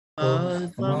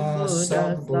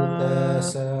Sambuddhassa.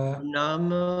 Sambuddhassa.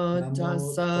 Namo Namo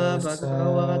tassa tassa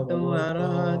bhagavato bhagavato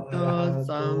arahato arahato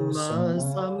samma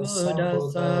samma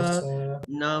sambuddhassa. sambuddhassa.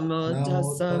 Namo Namo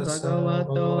tassa tassa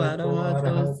bhagavato bhagavato arahato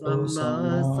arahato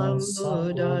samma samma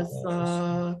sambuddhassa.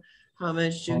 sambuddhassa.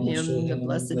 Homage to Homage to him, the him,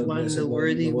 blessed the one, the blessed one, the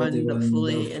worthy worthy one, the one, the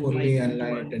fully fully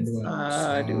enlightened one. enlightened one.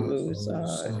 Sadhu, Sadhu,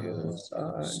 sadhu, sadhu,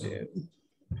 sadhu. sadhu.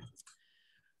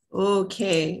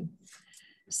 Okay,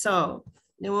 so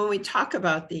now when we talk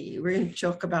about we're going to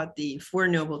talk about the Four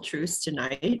Noble Truths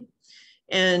tonight.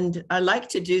 And I like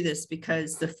to do this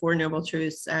because the Four Noble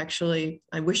Truths actually,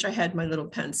 I wish I had my little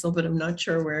pencil, but I'm not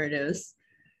sure where it is.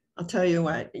 I'll tell you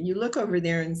what, you look over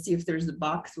there and see if there's a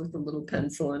box with a little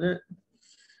pencil in it.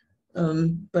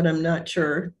 But I'm not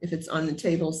sure if it's on the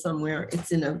table somewhere.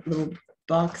 It's in a little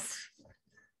box.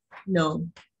 No,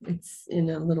 it's in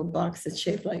a little box that's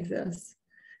shaped like this.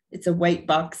 It's a white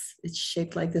box. It's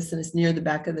shaped like this and it's near the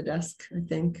back of the desk, I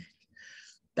think.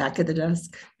 Back of the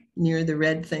desk, near the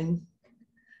red thing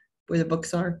where the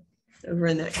books are, over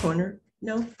in that corner.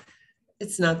 No,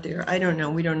 it's not there. I don't know.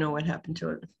 We don't know what happened to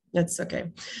it. That's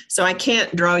okay. So I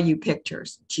can't draw you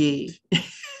pictures. Gee,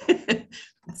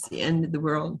 it's the end of the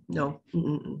world. No.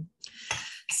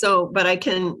 So, but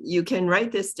you can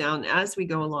write this down as we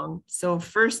go along. So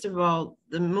first of all,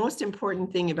 the most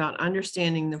important thing about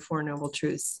understanding the Four Noble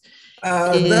Truths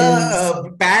is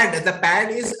the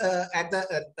pad is at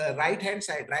the right hand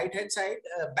side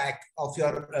back of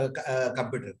your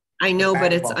computer. I know,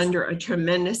 but it's under a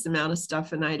tremendous amount of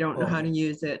stuff and I don't know how to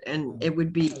use it. And it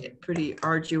would be pretty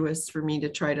arduous for me to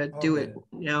try to do it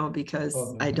now because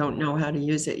I don't know how to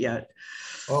use it yet.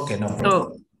 Okay, no problem.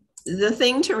 So the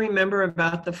thing to remember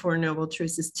about the Four Noble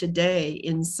Truths is today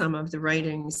in some of the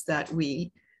writings that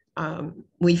we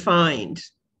find,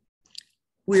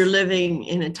 we're living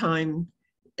in a time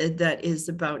that is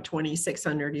about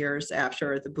 2,600 years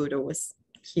after the Buddha was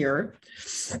here.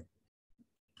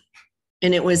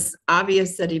 And it was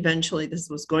obvious that eventually this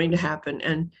was going to happen.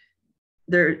 And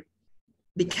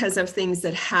because of things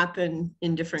that happen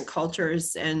in different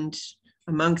cultures and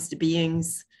amongst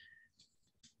beings,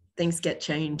 things get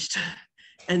changed.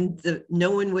 And no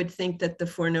one would think that the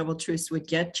Four Noble Truths would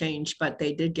get changed, but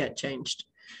they did get changed.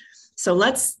 So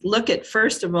let's look at,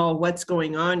 first of all, what's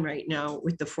going on right now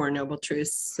with the Four Noble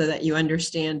Truths so that you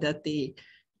understand that the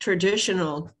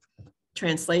traditional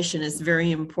translation is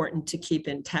very important to keep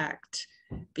intact.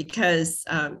 Because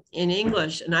in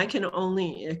English, and I can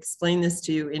only explain this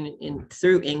to you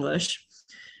through English,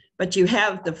 but you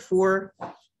have the Four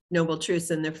Noble Truths.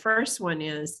 And the first one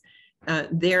is,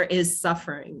 there is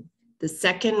suffering. The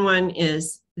second one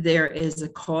is, there is a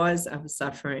cause of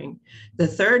suffering. The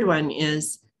third one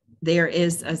is, there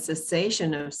is a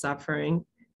cessation of suffering.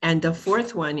 And the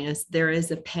fourth one is, there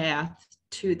is a path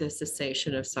to the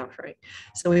cessation of suffering.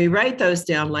 So we write those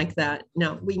down like that.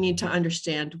 Now we need to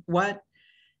understand what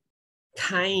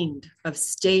kind of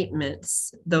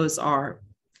statements those are,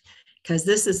 because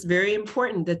this is very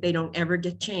important that they don't ever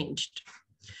get changed.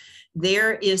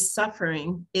 There is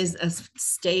suffering is a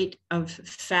state of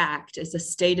fact, is a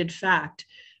stated fact.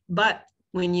 But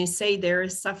when you say there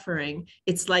is suffering,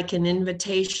 it's like an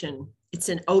invitation. It's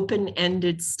an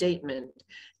open-ended statement.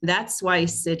 That's why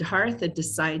Siddhartha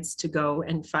decides to go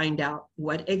and find out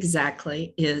what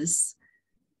exactly is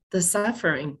the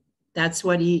suffering. That's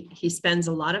what he spends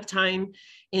a lot of time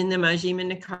in the Majjhima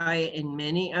Nikaya in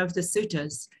many of the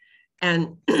suttas.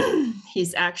 And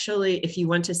he's actually, if you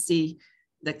want to see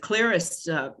the clearest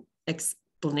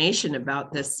explanation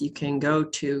about this, you can go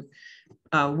to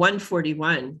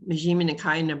 141, Majjhima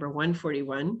Nikaya number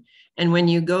 141. And when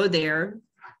you go there,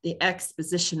 the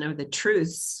exposition of the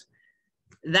truths,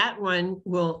 that one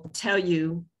will tell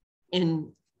you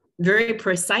in very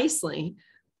precisely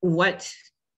what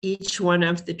each one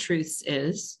of the truths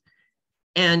is.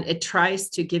 And it tries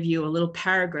to give you a little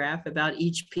paragraph about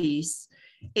each piece.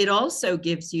 It also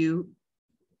gives you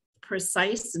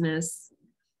preciseness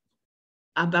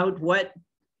about what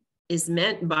is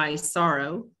meant by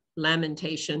sorrow,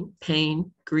 lamentation,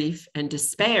 pain, grief, and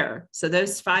despair. So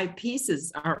those 5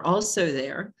 pieces are also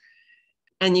there.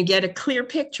 And you get a clear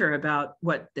picture about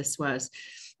what this was.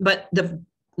 But the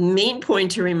main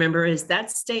point to remember is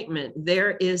that statement,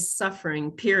 there is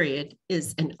suffering, period,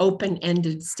 is an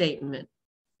open-ended statement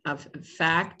of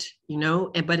fact,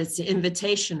 but it's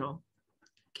invitational,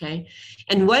 okay?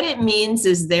 And what it means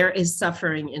is there is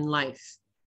suffering in life,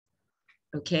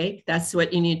 okay? That's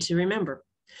what you need to remember.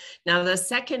 Now, the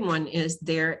second one is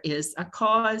there is a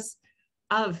cause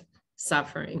of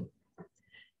suffering.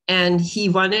 And he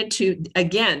wanted to,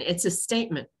 again, it's a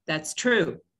statement, that's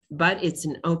true, but it's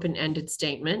an open-ended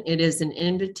statement. It is an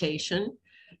invitation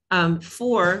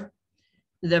for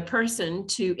the person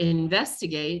to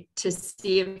investigate to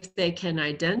see if they can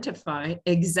identify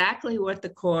exactly what the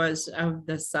cause of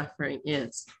the suffering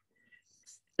is.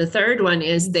 The third one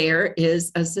is there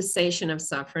is a cessation of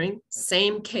suffering,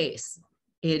 same case.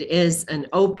 It is an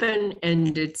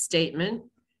open-ended statement.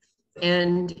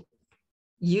 And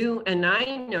you and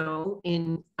I know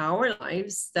in our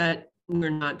lives that we're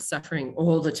not suffering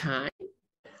all the time.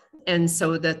 And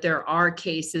so that there are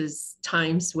cases,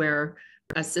 times where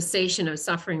a cessation of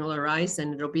suffering will arise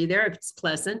and it'll be there if it's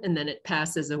pleasant, and then it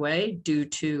passes away due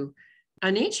to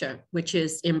Anicca, which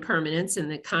is impermanence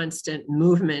and the constant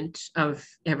movement of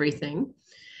everything.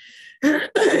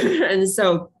 And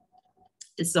so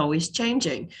it's always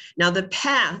changing. Now the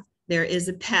path, there is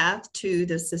a path to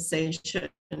the cessation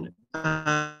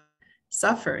of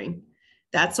suffering.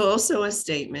 That's also a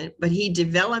statement, but he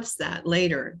develops that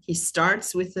later. He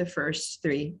starts with the first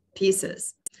three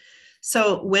pieces.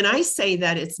 So when I say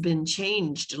that it's been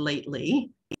changed lately,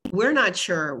 we're not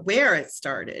sure where it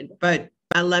started, but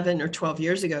 11 or 12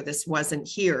 years ago, this wasn't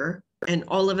here. And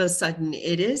all of a sudden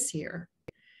it is here.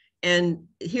 And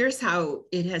here's how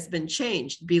it has been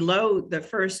changed. Below the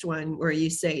first one, where you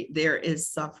say there is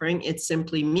suffering, it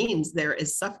simply means there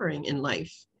is suffering in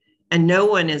life. And no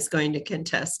one is going to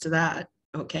contest that,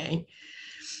 okay?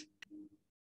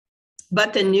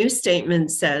 But the new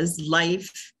statement says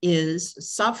life is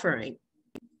suffering.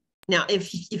 Now,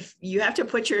 if you have to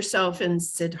put yourself in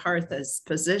Siddhartha's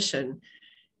position,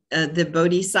 the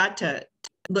Bodhisattva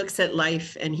looks at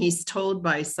life and he's told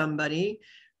by somebody,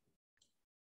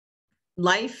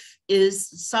 life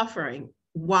is suffering.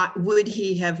 What would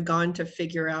he have gone to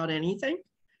figure out anything?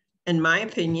 In my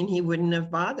opinion, he wouldn't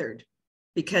have bothered,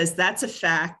 because that's a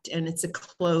fact and it's a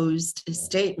closed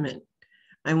statement.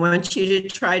 I want you to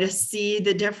try to see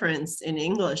the difference in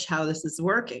English, how this is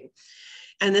working.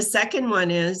 And the second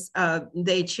one is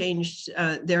they changed,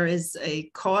 there is a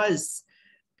cause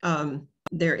of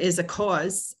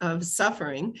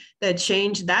suffering that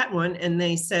changed that one. And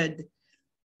they said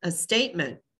a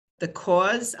statement, the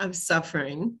cause of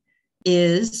suffering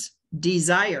is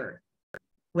desire.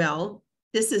 Well,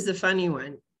 this is a funny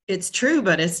one. It's true,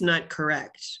 but it's not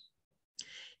correct.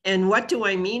 And what do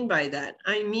I mean by that?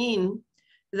 I mean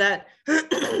that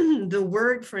the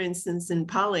word, for instance, in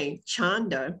Pali,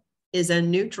 chanda, is a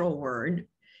neutral word.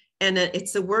 And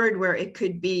it's a word where it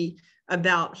could be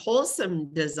about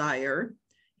wholesome desire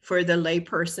for the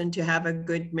layperson to have a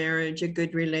good marriage, a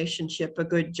good relationship, a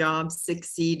good job,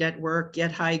 succeed at work,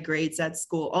 get high grades at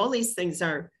school. All these things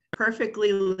are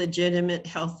perfectly legitimate,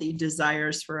 healthy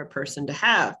desires for a person to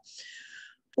have.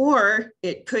 Or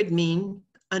it could mean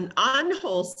an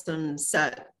unwholesome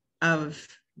set of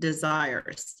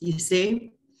desires, you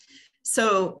see?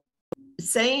 So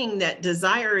saying that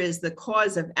desire is the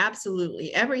cause of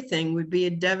absolutely everything would be a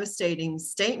devastating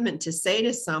statement to say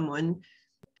to someone,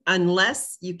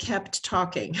 unless you kept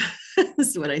talking. This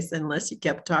is what I said, unless you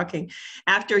kept talking.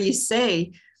 After you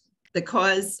say the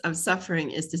cause of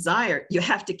suffering is desire, you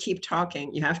have to keep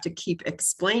talking. You have to keep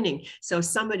explaining. So if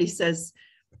somebody says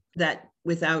that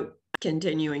without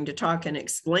continuing to talk and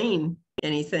explain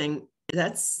anything,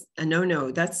 that's a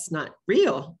no-no. That's not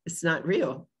real. It's not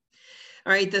real.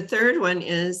 All right, the third one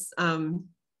is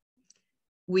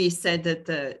we said that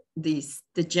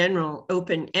the general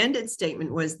open-ended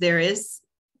statement was there is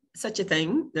such a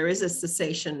thing, there is a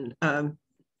cessation of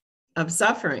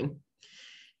suffering.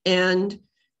 And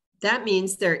that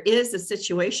means there is a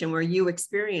situation where you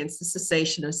experience the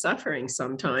cessation of suffering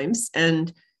sometimes.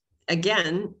 And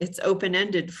again, it's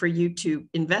open-ended for you to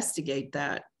investigate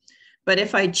that. But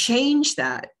if I change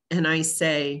that and I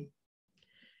say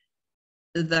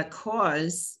the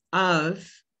cause of,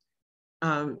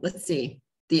 let's see,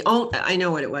 I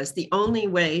know what it was. The only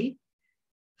way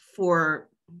for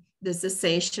the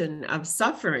cessation of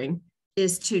suffering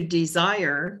is to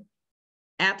desire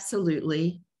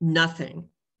absolutely nothing.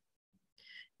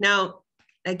 Now,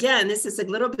 again, this is a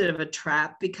little bit of a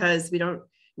trap because we don't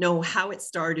know how it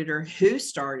started or who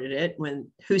started it,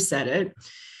 who said it,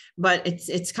 but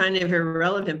it's kind of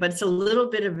irrelevant. But it's a little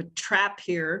bit of a trap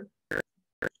here,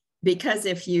 because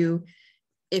if you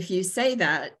say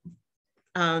that,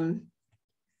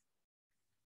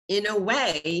 in a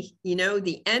way, you know,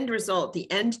 the end result, the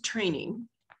end training,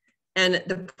 and at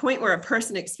the point where a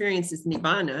person experiences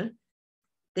nibbana,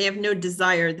 they have no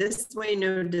desire this way,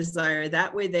 no desire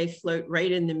that way. They float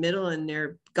right in the middle and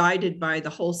they're guided by the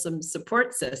wholesome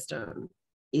support system,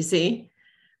 you see?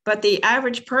 But the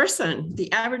average person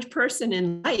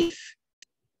in life,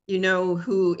 you know,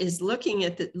 who is looking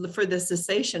at for the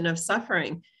cessation of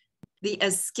suffering, the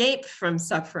escape from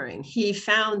suffering. He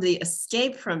found the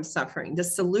escape from suffering, the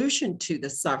solution to the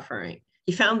suffering.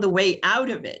 He found the way out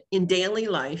of it in daily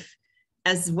life,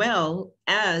 as well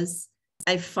as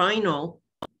a final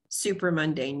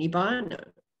supramundane nibbana.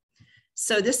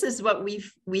 So this is what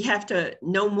we have to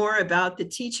know more about the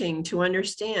teaching to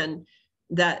understand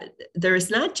that there is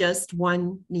not just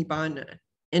one nibbana.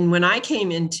 And when I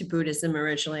came into Buddhism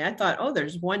originally, I thought, oh,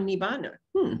 there's one nibbana.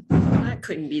 That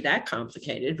couldn't be that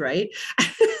complicated, right?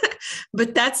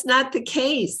 But that's not the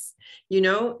case. You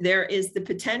know, there is the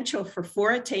potential for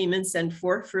 4 attainments and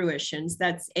 4 fruitions.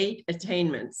 That's 8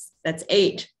 attainments. That's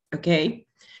 8, okay?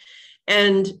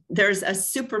 And there's a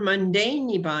supramundane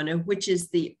nibbana, which is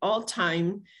the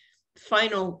all-time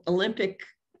final Olympic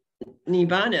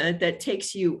nibbana that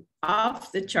takes you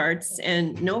off the charts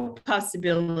and no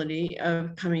possibility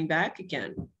of coming back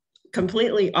again,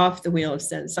 completely off the wheel of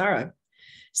samsara.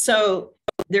 So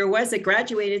there was a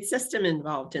graduated system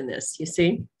involved in this, you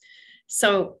see?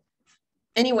 So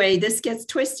anyway, this gets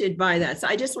twisted by that. So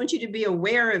I just want you to be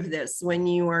aware of this when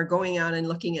you are going out and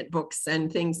looking at books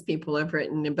and things people have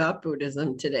written about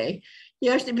Buddhism today. You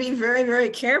have to be very, very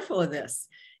careful of this.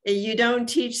 You don't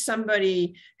teach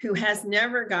somebody who has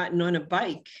never gotten on a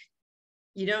bike.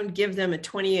 You don't give them a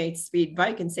 28-speed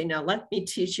bike and say, now let me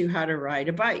teach you how to ride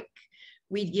a bike.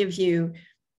 We give you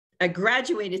a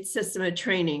graduated system of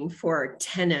training for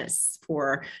tennis,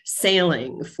 for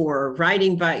sailing, for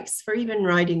riding bikes, for even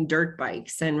riding dirt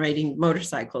bikes and riding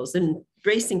motorcycles and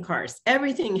racing cars.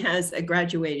 Everything has a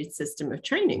graduated system of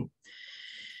training.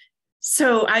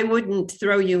 So I wouldn't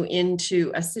throw you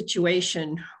into a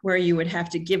situation where you would have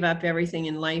to give up everything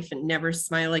in life and never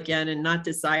smile again and not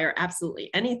desire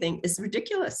absolutely anything. It's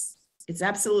ridiculous. It's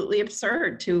absolutely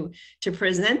absurd to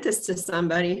present this to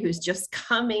somebody who's just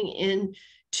coming in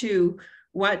to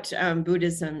what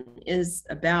Buddhism is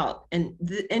about. And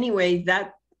anyway,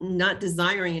 that not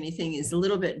desiring anything is a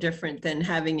little bit different than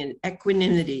having an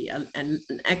equanimity, an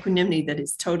equanimity that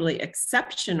is totally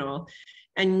exceptional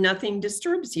and nothing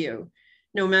disturbs you.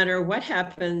 No matter what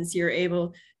happens, you're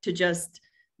able to just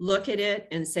look at it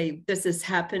and say, this is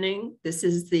happening. This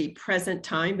is the present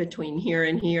time between here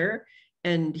and here.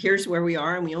 And here's where we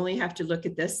are. And we only have to look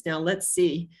at this. Now let's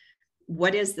see,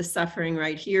 what is the suffering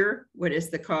right here? What is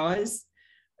the cause?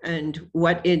 And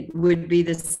what it would be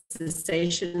the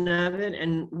cessation of it?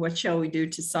 And what shall we do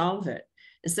to solve it?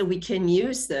 And so we can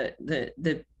use the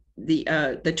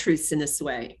truths in this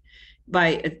way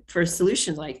for a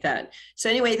solution like that. So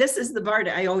anyway, this is the bar.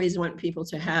 I always want people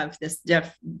to have this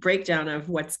breakdown of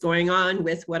what's going on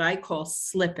with what I call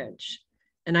slippage.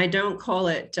 And I don't call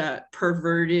it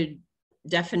perverted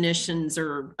definitions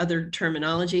or other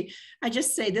terminology. I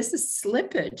just say this is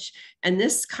slippage. And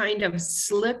this kind of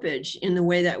slippage in the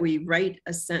way that we write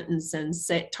a sentence and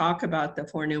talk about the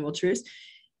Four Noble Truths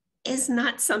is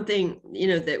not something,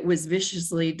 that was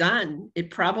viciously done.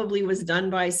 It probably was done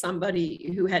by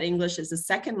somebody who had English as a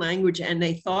second language, and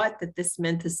they thought that this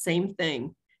meant the same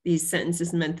thing. These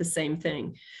sentences meant the same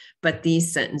thing, but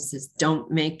these sentences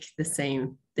don't make the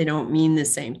same. They don't mean the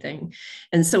same thing.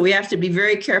 And so we have to be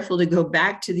very careful to go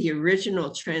back to the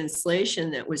original translation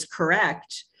that was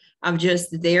correct of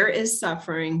just there is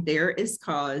suffering, there is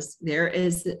cause, there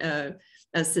is a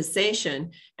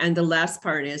cessation. And the last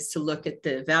part is to look at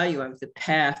the value of the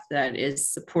path that is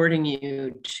supporting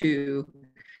you to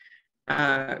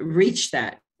reach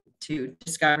that, to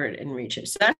discover it and reach it.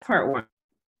 So that's part 1.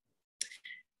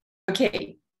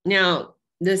 Okay, now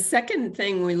the second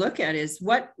thing we look at is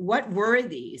what were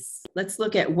these? Let's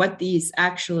look at what these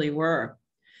actually were.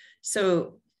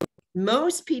 So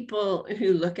most people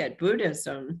who look at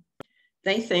Buddhism,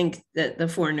 they think that the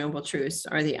Four Noble Truths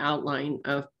are the outline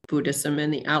of Buddhism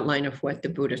and the outline of what the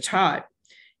Buddha taught.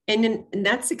 And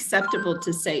that's acceptable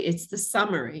to say it's the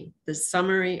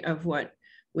summary of what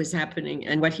was happening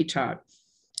and what he taught.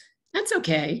 That's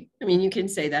okay. I mean, you can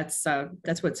say that's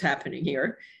what's happening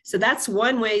here. So that's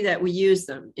one way that we use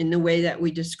them in the way that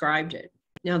we described it.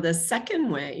 Now, the second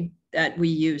way that we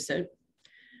use it,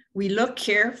 we look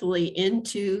carefully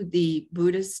into the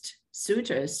Buddhist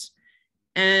sutras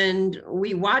and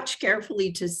we watch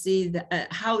carefully to see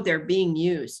how they're being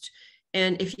used.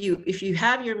 And if you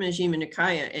have your Majjhima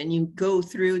Nikaya and you go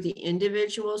through the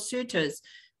individual suttas,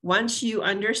 once you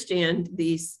understand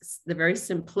the very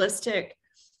simplistic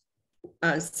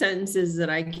sentences that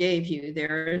I gave you,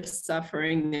 there is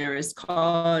suffering, there is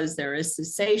cause, there is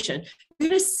cessation, you're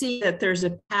going to see that there's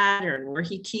a pattern where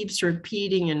he keeps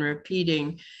repeating and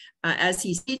repeating as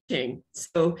he's teaching.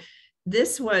 So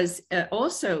this was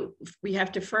also, we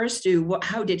have to first do,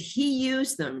 how did he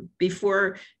use them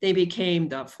before they became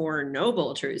the Four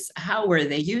Noble Truths? How were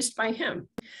they used by him?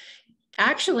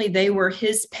 Actually, they were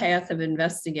his path of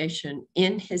investigation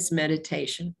in his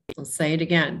meditation. I'll say it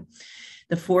again.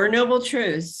 The Four Noble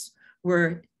Truths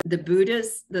were the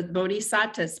Buddha's, the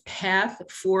Bodhisattva's path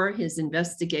for his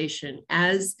investigation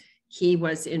as he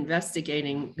was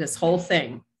investigating this whole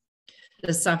thing,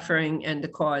 the suffering and the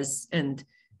cause and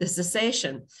the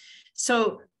cessation.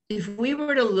 So if we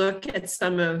were to look at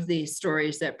some of the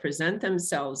stories that present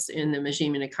themselves in the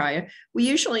Majjhima Nikaya, we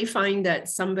usually find that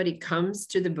somebody comes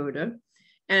to the Buddha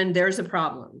and there's a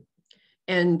problem.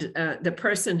 And the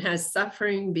person has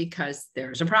suffering because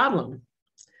there's a problem.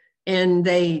 And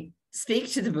they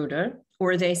speak to the Buddha,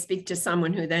 or they speak to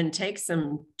someone who then takes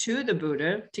them to the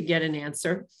Buddha to get an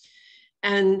answer.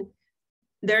 And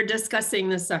they're discussing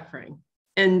the suffering.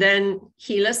 And then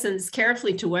he listens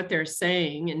carefully to what they're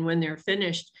saying. And when they're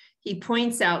finished, he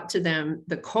points out to them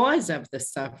the cause of the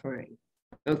suffering.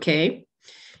 Okay.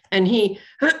 And he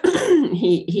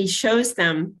shows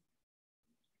them,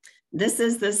 this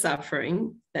is the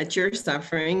suffering that you're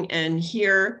suffering. And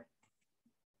here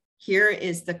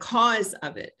is the cause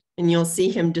of it. And you'll see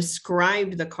him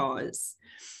describe the cause.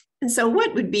 And so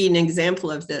what would be an example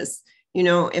of this? You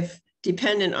know, if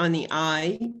dependent on the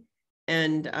I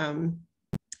and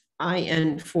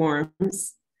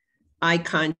forms, I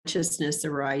consciousness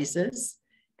arises,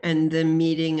 and the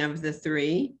meeting of the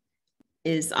three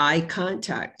is eye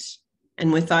contact.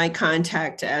 And with eye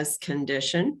contact as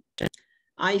condition,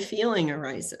 I feeling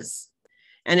arises.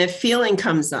 And if feeling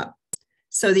comes up,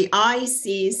 so the eye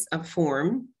sees a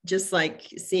form, just like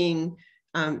seeing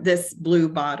this blue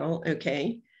bottle,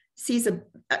 okay, sees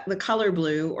the color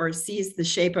blue or sees the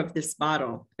shape of this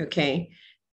bottle, okay.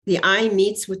 The eye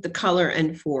meets with the color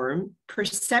and form.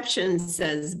 Perception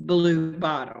says blue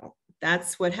bottle.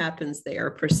 That's what happens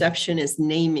there. Perception is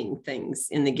naming things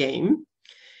in the game.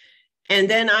 And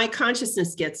then eye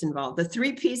consciousness gets involved. The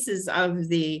three pieces of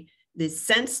the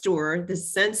sense door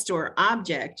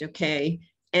object, okay,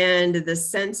 and the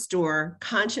sense door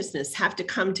consciousness have to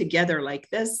come together like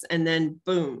this, and then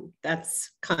boom, that's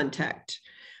contact.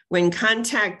 When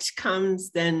contact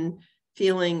comes, then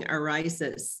feeling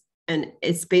arises. And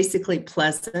it's basically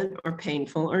pleasant or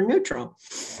painful or neutral.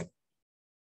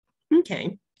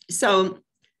 Okay, so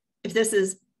if this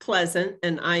is pleasant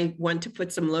and I want to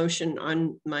put some lotion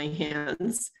on my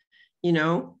hands, you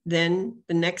know, then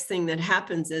the next thing that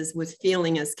happens is with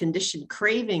feeling as conditioned,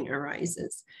 craving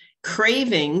arises.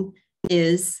 Craving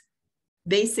is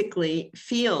basically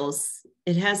feels,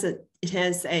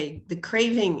 the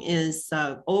craving is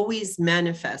always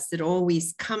manifest. It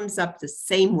always comes up the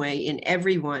same way in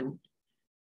everyone.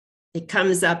 It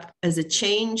comes up as a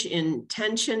change in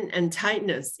tension and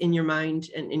tightness in your mind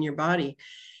and in your body.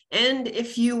 And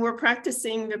if you were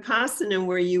practicing Vipassana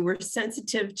where you were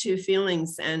sensitive to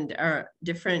feelings and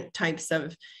different types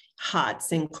of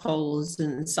hots and colds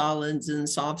and solids and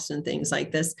softs and things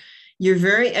like this, you're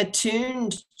very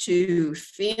attuned to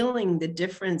feeling the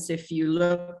difference. If you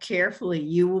look carefully,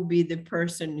 you will be the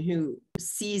person who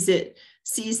sees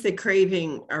the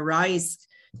craving arise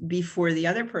before the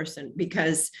other person,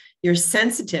 because you're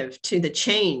sensitive to the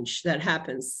change that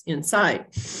happens inside.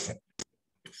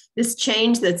 This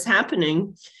change that's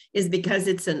happening is because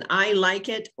it's an I like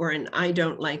it or an I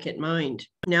don't like it mind.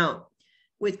 Now,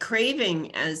 with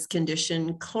craving as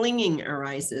condition, clinging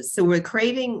arises. So where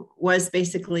craving was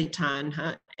basically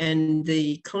tanha, and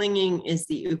the clinging is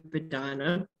the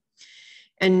upadana.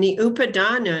 And the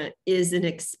upadana is an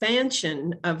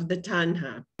expansion of the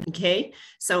tanha, okay?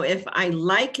 So if I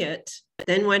like it,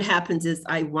 then what happens is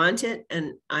I want it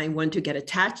and I want to get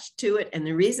attached to it. And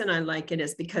the reason I like it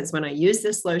is because when I use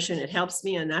this lotion, it helps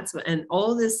me. And and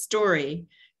all this story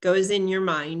goes in your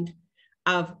mind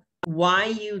of why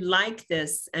you like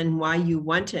this and why you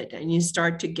want it. And you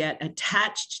start to get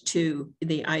attached to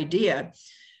the idea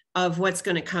of what's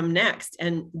going to come next.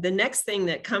 And the next thing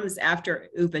that comes after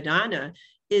upadana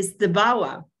is the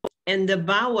bhava. And the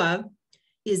bhava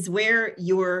is where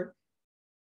your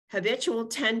habitual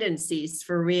tendencies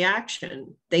for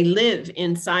reaction, they live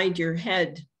inside your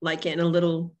head, like in a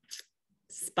little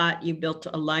spot you built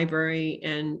a library,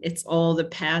 and it's all the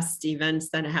past events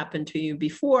that happened to you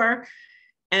before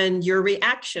and your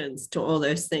reactions to all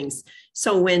those things.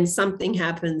 So when something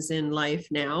happens in life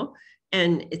now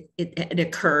and it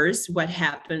occurs, what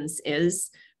happens is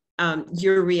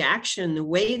your reaction, the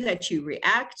way that you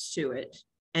react to it,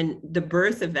 and the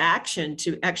birth of action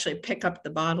to actually pick up the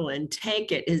bottle and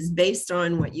take it is based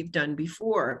on what you've done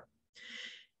before.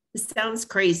 This sounds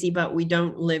crazy, but we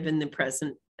don't live in the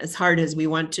present as hard as we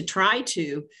want to try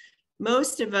to.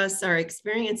 Most of us are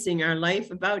experiencing our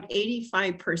life about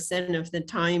 85% of the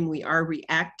time we are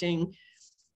reacting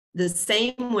the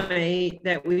same way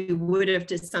that we would have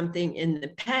to something in the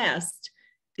past,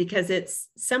 because it's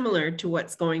similar to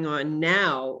what's going on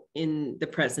now in the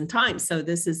present time. So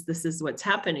this is what's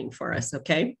happening for us,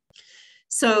 okay?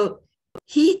 So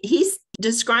he's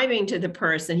describing to the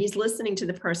person, he's listening to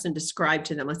the person describe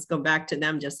to them. Let's go back to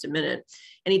them just a minute.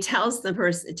 And he tells the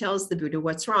person, tells the Buddha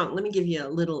what's wrong. Let me give you a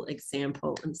little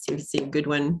example. Let me see if you see a good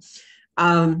one.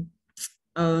 Nagalaputta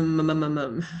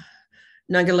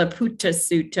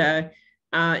Sutta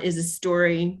is a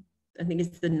story. I think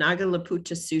it's the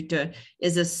Nagalaputta Sutta,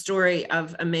 is a story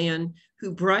of a man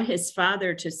who brought his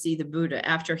father to see the Buddha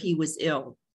after he was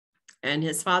ill. And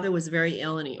his father was very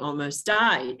ill and he almost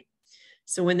died.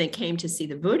 So when they came to see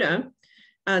the Buddha,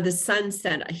 the son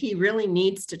said, he really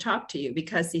needs to talk to you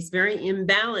because he's very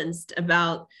imbalanced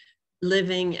about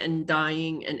living and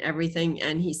dying and everything.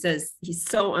 And he says he's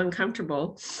so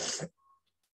uncomfortable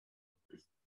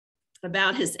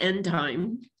about his end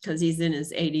time because he's in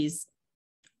his 80s,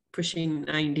 pushing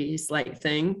 90s like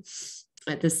thing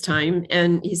at this time.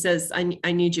 And he says, I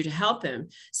need you to help him.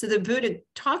 So the Buddha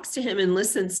talks to him and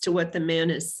listens to what the man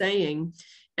is saying.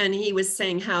 And he was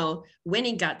saying how when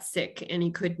he got sick and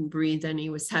he couldn't breathe and he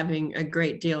was having a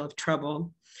great deal of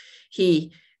trouble,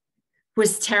 he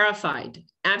was terrified,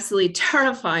 absolutely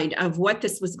terrified of what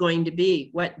this was going to be,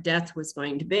 what death was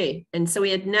going to be. And so he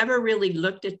had never really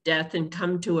looked at death and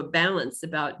come to a balance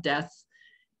about death.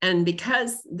 And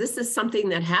because this is something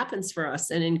that happens for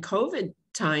us, and in COVID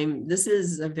time, this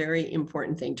is a very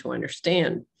important thing to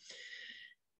understand.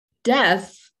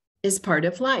 Death is part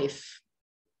of life.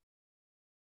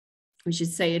 We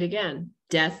should say it again.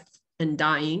 Death and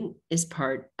dying is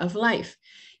part of life.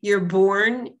 You're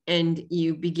born and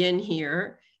you begin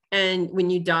here. And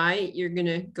when you die, you're going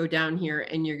to go down here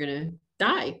and you're going to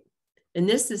die. And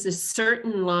this is a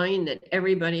certain line that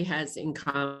everybody has in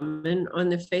common on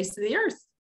the face of the earth.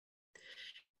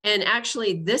 And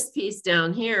actually, this piece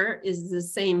down here is the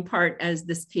same part as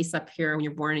this piece up here when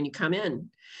you're born and you come in.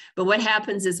 But what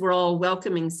happens is we're all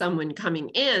welcoming someone coming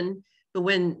in, but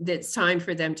when it's time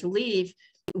for them to leave,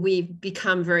 we've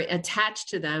become very attached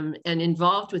to them and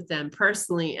involved with them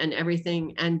personally and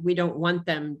everything, and we don't want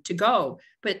them to go.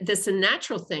 But this is a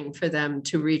natural thing for them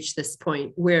to reach this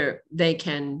point where they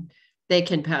can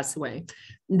pass away.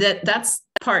 That's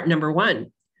part number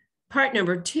one. Part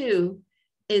number two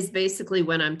is basically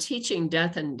when I'm teaching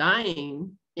death and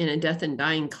dying in a death and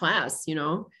dying class,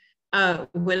 when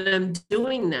I'm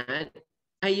doing that,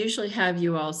 I usually have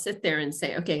you all sit there and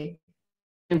say, okay,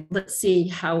 let's see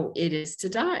how it is to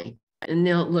die. And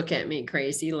they'll look at me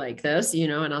crazy like this,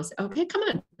 and I'll say, okay, come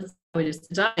on, let's see how it is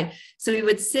to die. So we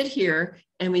would sit here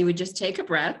and we would just take a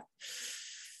breath,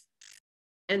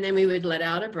 and then we would let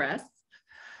out a breath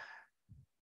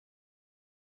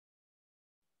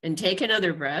and take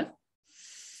another breath.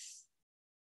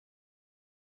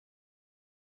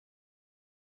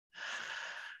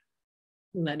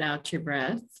 Let out your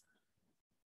breath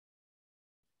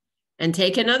and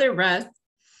take another breath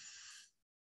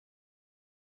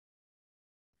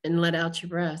and let out your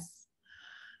breath.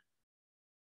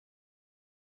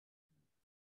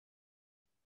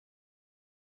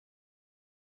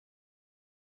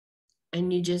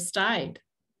 And you just died.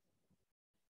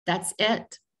 That's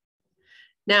it.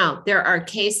 Now, there are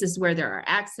cases where there are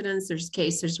accidents. There's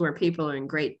cases where people are in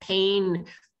great pain.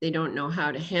 They don't know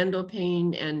how to handle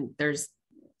pain, and there's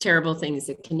terrible things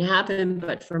that can happen.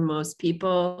 But for most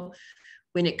people,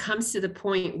 when it comes to the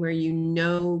point where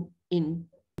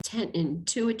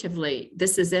intuitively,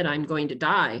 this is it, I'm going to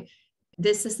die,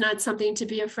 this is not something to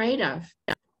be afraid of.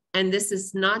 And this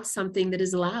is not something that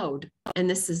is loud. And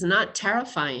this is not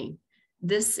terrifying.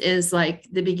 This is like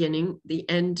the beginning, the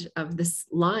end of this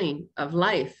line of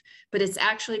life, but it's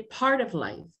actually part of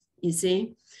life, you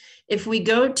see? If we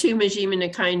go to Majjhima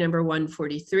Nikaya number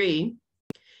 143,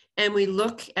 and we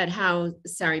look at how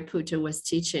Sariputta was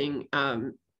teaching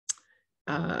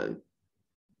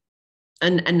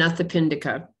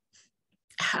Anathapindika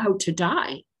how to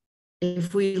die.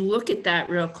 If we look at that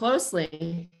real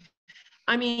closely,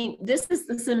 I mean, this is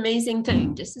this amazing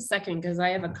thing. Just a second, because I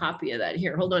have a copy of that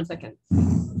here. Hold on a second.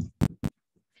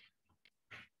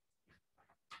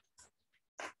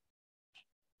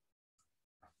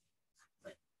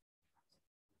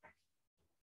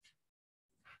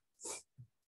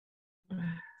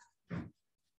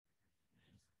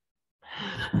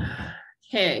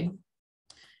 Okay.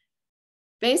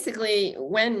 Basically,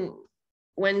 when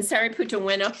Sariputta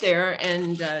went up there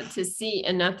and to see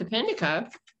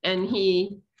Anathapindika, and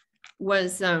he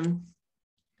was in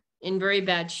very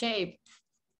bad shape,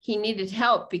 he needed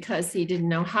help because he didn't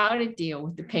know how to deal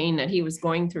with the pain that he was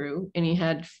going through, and he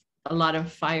had a lot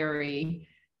of fiery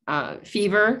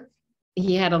fever.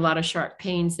 He had a lot of sharp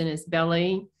pains in his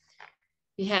belly.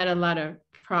 He had a lot of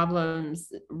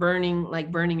problems,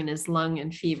 burning in his lung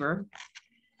and fever.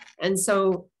 And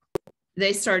so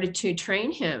they started to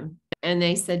train him. And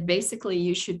they said, basically,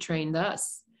 you should train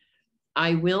thus.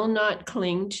 I will not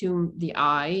cling to the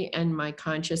I, and my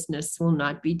consciousness will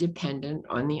not be dependent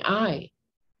on the I.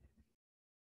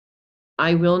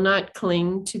 I will not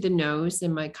cling to the nose,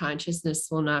 and my consciousness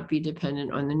will not be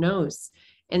dependent on the nose.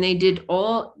 And they did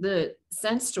all the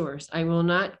sense doors. I will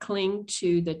not cling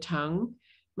to the tongue.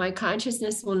 My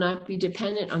consciousness will not be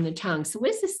dependent on the tongue. So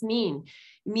what does this mean?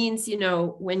 It means,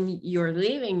 when you're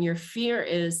leaving, your fear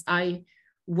is, I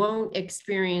won't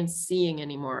experience seeing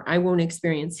anymore. I won't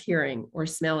experience hearing or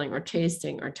smelling or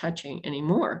tasting or touching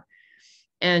anymore.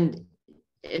 And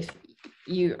if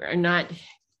you are not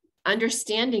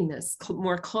understanding this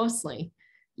more closely,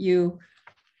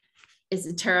 it's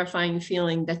a terrifying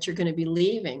feeling that you're going to be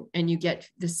leaving and you get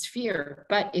this fear.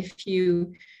 But if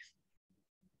you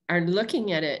are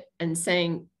looking at it and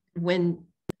saying, when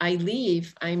I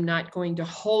leave, I'm not going to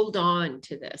hold on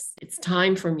to this. It's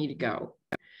time for me to go.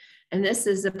 And this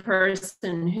is a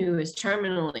person who is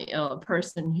terminally ill, a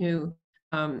person who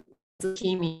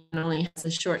leukemia only has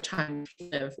a short time to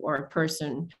live, or a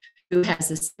person who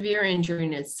has a severe injury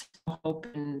and it's hope,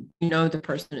 and the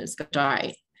person is going to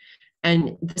die.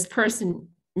 And this person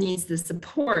needs the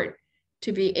support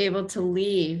to be able to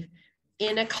leave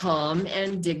in a calm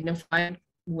and dignified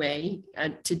way,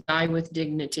 to die with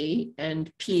dignity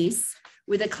and peace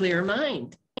with a clear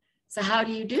mind. So how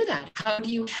do you do that? How do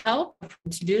you help them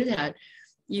to do that?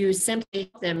 You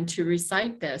simply help them to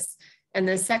recite this. And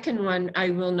the second one,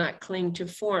 I will not cling to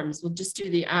forms. We'll just do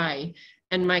the I,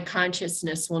 and my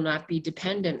consciousness will not be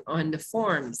dependent on the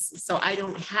forms. So I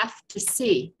don't have to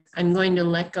see. I'm going to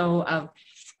let go of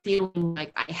feeling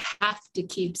like I have to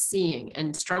keep seeing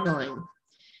and struggling.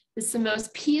 It's the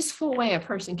most peaceful way a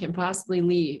person can possibly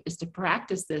leave, is to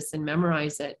practice this and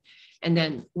memorize it. And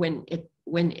then when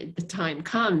the time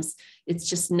comes, it's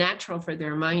just natural for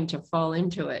their mind to fall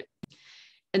into it.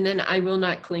 And then I will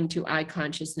not cling to I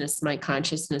consciousness. My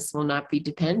consciousness will not be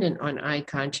dependent on I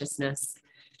consciousness.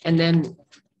 And then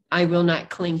I will not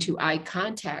cling to eye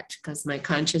contact, because my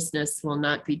consciousness will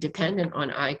not be dependent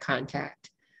on eye contact.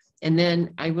 And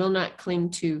then I will not cling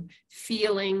to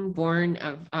feeling born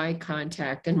of eye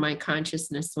contact, and my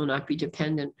consciousness will not be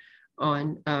dependent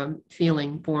on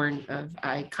feeling born of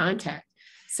eye contact.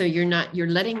 So you're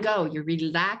letting go, you're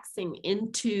relaxing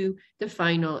into the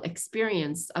final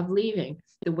experience of leaving,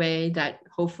 the way that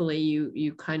hopefully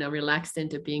you kind of relaxed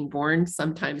into being born.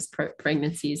 Sometimes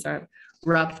pregnancies are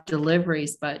rough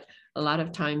deliveries, but a lot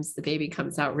of times the baby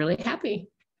comes out really happy,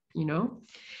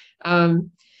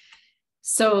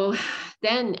 So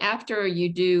then after you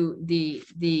do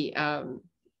the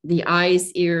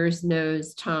eyes, ears,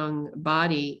 nose, tongue,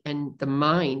 body, and the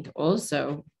mind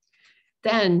also,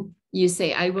 then you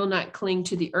say, I will not cling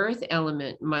to the earth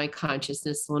element. My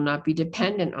consciousness will not be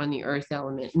dependent on the earth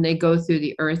element. And they go through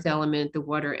the earth element, the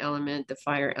water element, the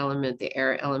fire element, the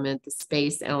air element, the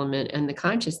space element, and the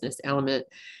consciousness element.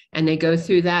 And they go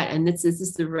through that. And this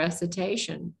is the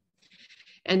recitation.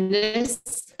 And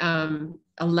this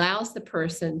allows the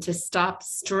person to stop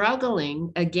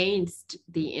struggling against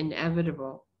the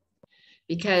inevitable.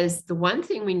 Because the one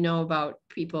thing we know about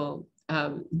people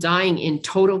dying in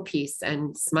total peace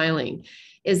and smiling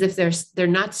is if they're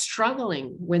not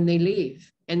struggling when they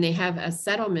leave, and they have a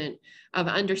settlement of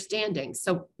understanding.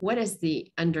 So what is the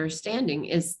understanding?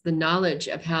 Is the knowledge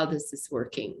of how this is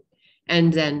working,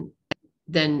 and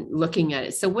then looking at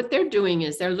it. So what they're doing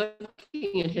is they're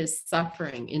looking at his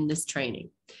suffering in this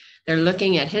training. They're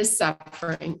looking at his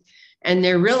suffering, and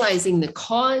they're realizing the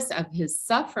cause of his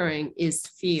suffering is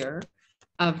fear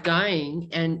of dying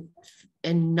and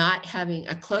not having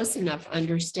a close enough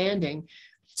understanding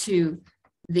to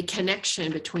the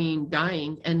connection between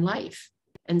dying and life.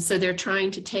 And so they're trying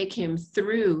to take him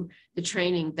through the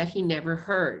training that he never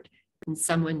heard. And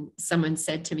someone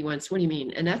said to me once, what do you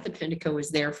mean? Anathapindika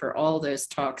was there for all those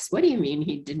talks. What do you mean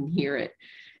he didn't hear it?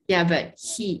 Yeah, but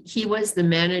he was the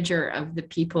manager of the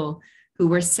people who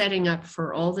were setting up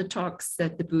for all the talks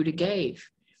that the Buddha gave.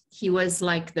 He was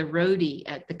like the roadie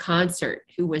at the concert,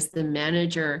 who was the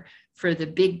manager for the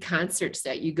big concerts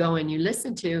that you go and you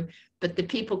listen to, but the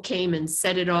people came and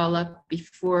set it all up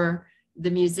before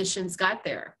the musicians got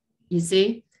there, you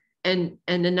see? And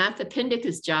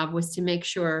Anathapindika's job was to make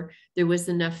sure there was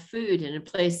enough food and a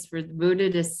place for the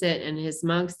Buddha to sit and his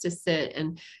monks to sit,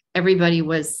 and everybody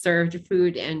was served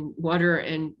food and water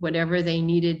and whatever they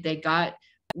needed, they got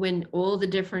when all the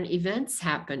different events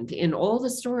happened in all the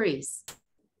stories.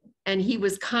 And he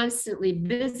was constantly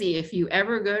busy. If you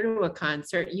ever go to a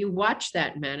concert, you watch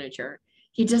that manager.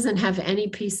 He doesn't have any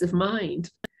peace of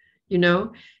mind. You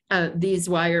know, these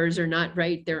wires are not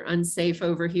right. They're unsafe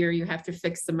over here. You have to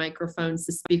fix the microphones.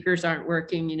 The speakers aren't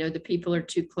working. You know, the people are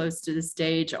too close to the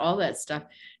stage, all that stuff.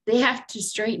 They have to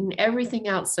straighten everything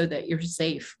out so that you're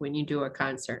safe when you do a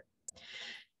concert.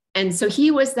 And so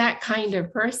he was that kind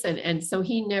of person. And so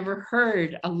he never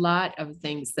heard a lot of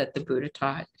things that the Buddha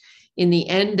taught. In the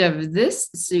end of this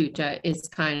sutta, it's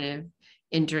kind of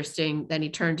interesting that he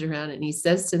turns around and he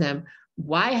says to them,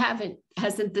 why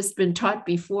hasn't this been taught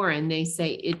before? And they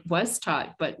say it was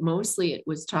taught, but mostly it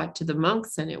was taught to the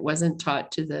monks and it wasn't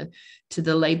taught to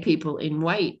the lay people in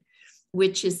white,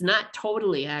 which is not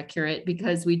totally accurate,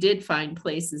 because we did find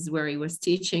places where he was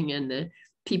teaching and the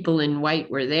people in white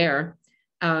were there.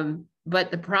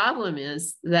 But the problem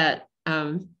is that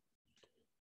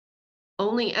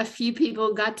only a few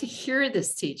people got to hear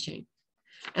this teaching.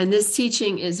 And this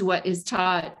teaching is what is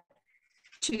taught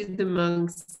to the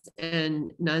monks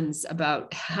and nuns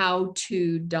about how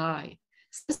to die.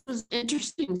 So this was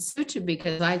interesting sutta,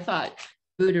 because I thought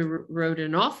Buddha wrote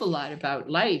an awful lot about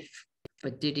life,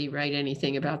 but did he write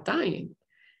anything about dying?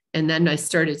 And then I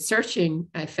started searching,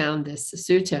 I found this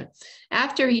sutta.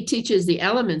 After he teaches the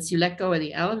elements, you let go of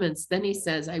the elements, then he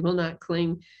says, I will not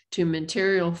cling to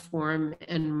material form,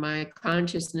 and my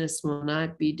consciousness will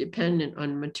not be dependent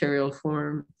on material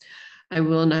form. I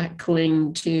will not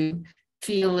cling to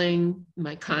feeling.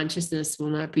 My consciousness will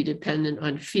not be dependent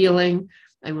on feeling.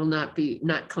 I will not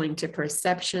cling to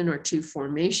perception or to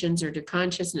formations or to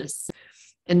consciousness.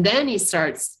 And then he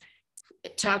starts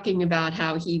talking about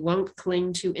how he won't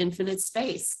cling to infinite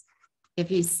space. If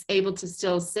he's able to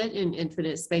still sit in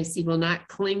infinite space, he will not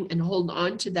cling and hold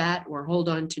on to that or hold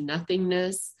on to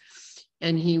nothingness.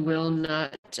 And he will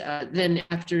not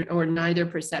neither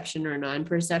perception or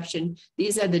non-perception.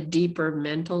 These are the deeper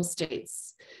mental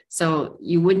states. So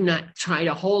you would not try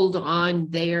to hold on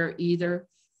there either.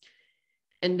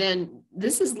 And then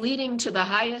this is leading to the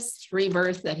highest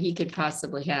rebirth that he could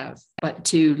possibly have, but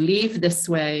to leave this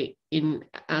way in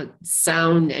a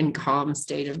sound and calm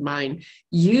state of mind,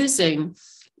 using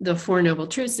the Four Noble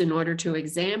Truths in order to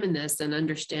examine this and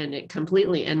understand it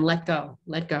completely and let go.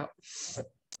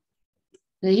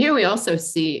 And here we also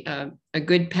see a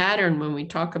good pattern when we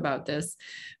talk about this.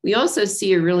 We also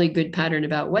see a really good pattern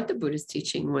about what the Buddha's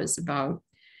teaching was about.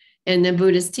 And the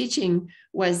Buddha's teaching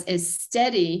was a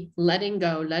steady letting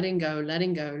go, letting go,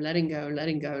 letting go, letting go,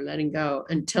 letting go, letting go,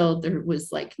 until there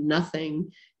was like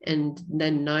nothing, and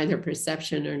then neither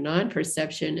perception or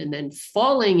non-perception, and then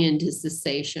falling into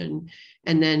cessation,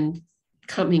 and then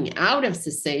coming out of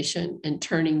cessation and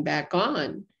turning back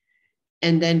on,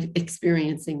 and then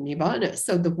experiencing Nibbana.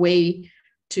 So the way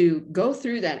to go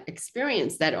through that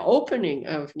experience, that opening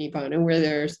of Nibbana, where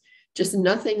there's just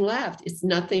nothing left. It's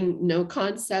nothing, no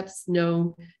concepts,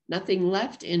 nothing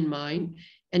left in mind.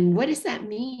 And what does that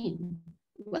mean?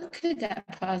 What could that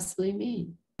possibly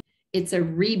mean? It's a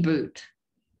reboot.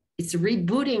 It's a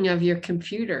rebooting of your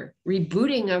computer,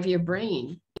 rebooting of your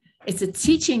brain. It's a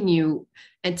teaching you,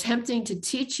 attempting to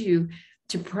teach you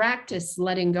to practice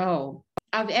letting go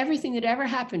of everything that ever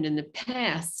happened in the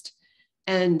past,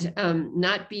 and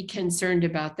not be concerned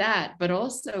about that, but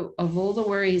also of all the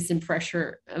worries and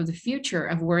pressure of the future,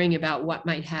 of worrying about what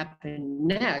might happen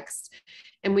next.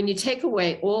 And when you take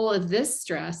away all of this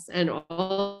stress, and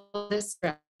all this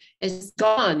stress is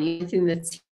gone, the only thing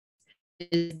that's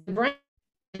is the brain.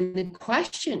 And the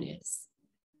question is,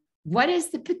 what is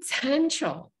the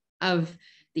potential of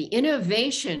the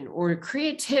innovation or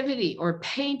creativity or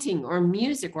painting or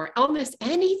music or almost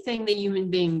anything the human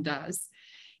being does,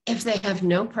 if they have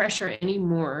no pressure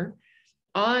anymore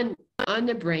on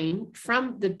the brain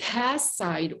from the past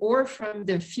side or from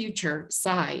the future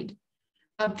side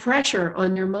of pressure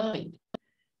on their mind?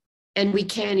 And we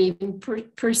can't even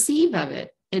perceive of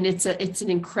it. And it's an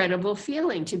incredible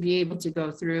feeling to be able to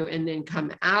go through and then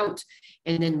come out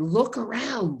and then look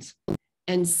around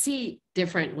and see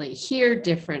differently, hear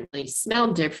differently,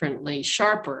 smell differently,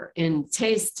 sharper, and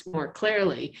taste more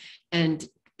clearly, and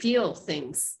feel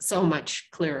things so much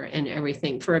clearer and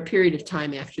everything for a period of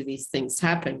time after these things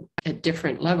happen at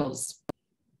different levels.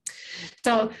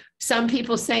 So some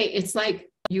people say it's like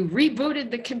you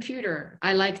rebooted the computer.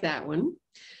 I like that one.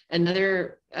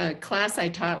 Another class I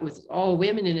taught with all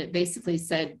women in it basically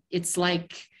said it's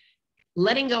like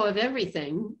letting go of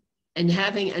everything and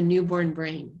having a newborn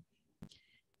brain.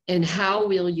 And how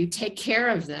will you take care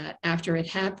of that after it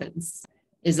happens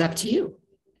is up to you.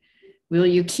 Will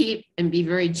you keep and be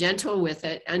very gentle with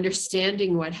it,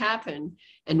 understanding what happened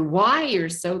and why you're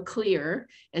so clear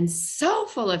and so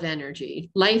full of energy,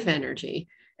 life energy,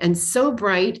 and so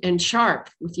bright and sharp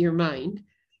with your mind?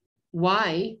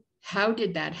 Why? How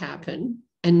did that happen?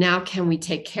 And now can we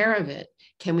take care of it?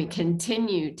 Can we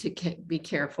continue to be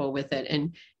careful with it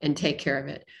and take care of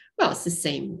it? Well, it's the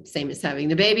same as having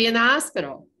the baby in the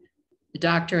hospital. The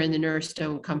doctor and the nurse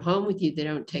don't come home with you. They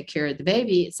don't take care of the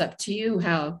baby. It's up to you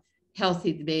how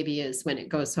healthy the baby is when it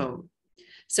goes home.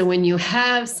 So when you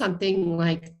have something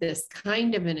like this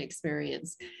kind of an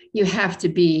experience, you have to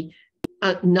be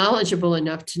knowledgeable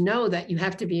enough to know that you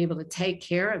have to be able to take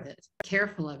care of it,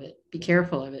 careful of it, be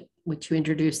careful of it, which you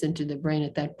introduce into the brain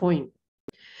at that point.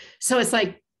 So it's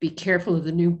like, be careful of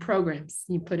the new programs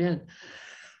you put in.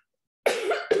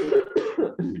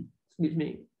 Excuse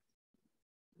me.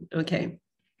 Okay.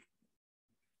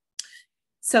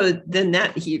 So then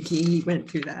that he went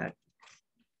through that.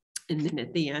 And then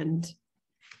at the end,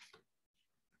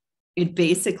 it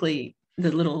basically,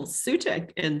 the little sutta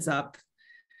ends up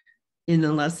in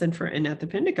the lesson for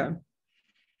Anathapindika.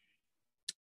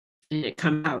 And it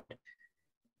comes out,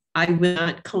 I will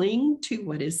not cling to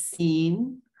what is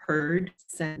seen, heard,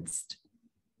 sensed,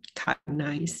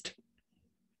 cognized,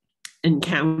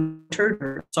 encountered,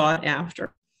 or sought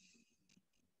after,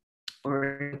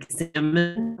 or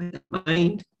examined by the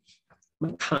mind.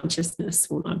 My consciousness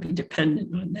will not be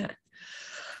dependent on that.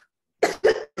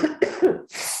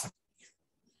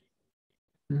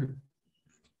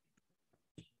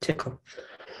 Tickle.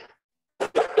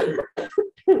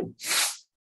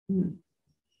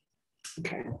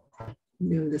 Okay.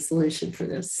 Know the solution for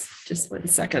this. Just 1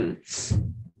 second.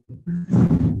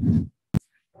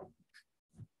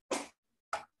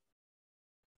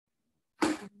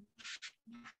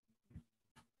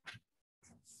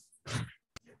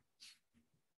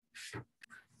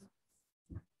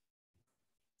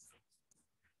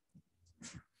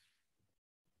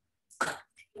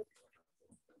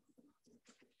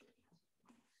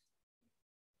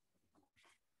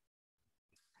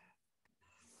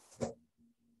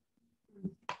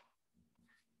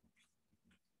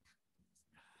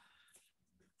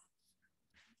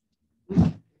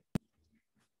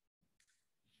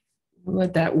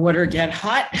 Let that water get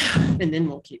hot and then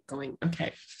we'll keep going.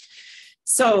 Okay.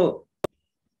 So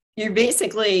you're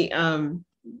basically,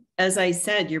 as I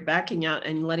said, you're backing out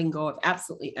and letting go of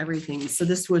absolutely everything. So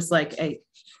this was like a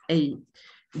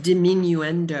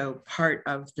diminuendo part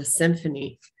of the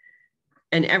symphony,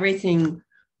 and everything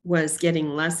was getting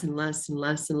less and less and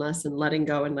less and less, and letting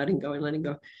go and letting go and letting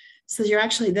go. So you're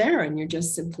actually there and you're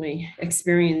just simply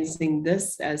experiencing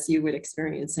this as you would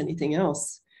experience anything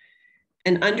else.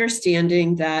 And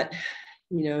understanding that,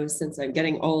 you know, since I'm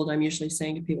getting old, I'm usually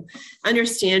saying to people,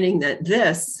 understanding that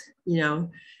this, you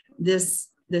know, this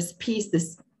piece,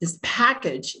 this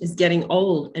package is getting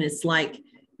old, and it's like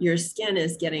your skin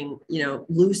is getting, you know,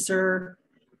 looser.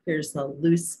 There's a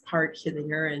loose part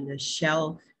here in the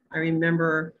shell. I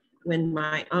remember when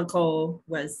my uncle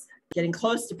was getting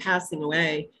close to passing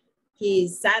away, he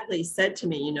sadly said to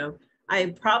me, you know,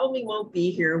 I probably won't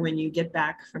be here when you get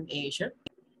back from Asia.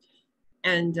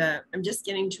 And I'm just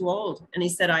getting too old. And he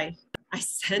said, I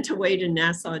sent away to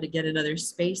Nassau to get another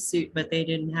spacesuit, but they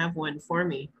didn't have one for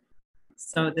me.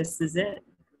 So this is it.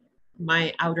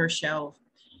 My outer shell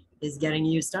is getting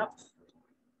used up.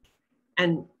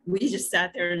 And we just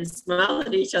sat there and smiled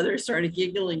at each other, started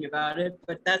giggling about it.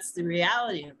 But that's the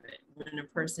reality of it. When a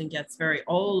person gets very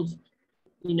old,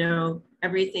 you know,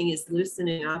 everything is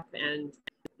loosening up and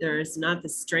there is not the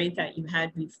strength that you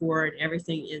had before, and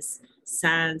everything is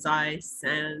sans eyes,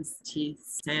 sans teeth,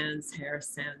 sans hair,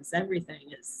 sans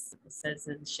everything, as it says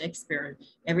in Shakespeare.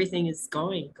 Everything is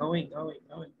going.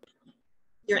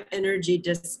 Your energy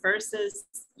disperses,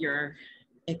 your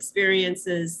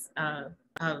experiences of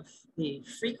the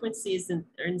frequencies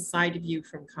inside of you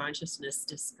from consciousness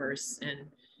disperse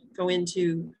and go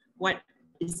into what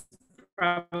is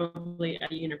probably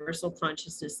a universal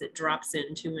consciousness that drops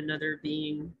into another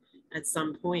being at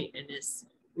some point and is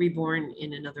reborn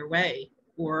in another way,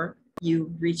 or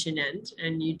you reach an end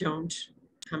and you don't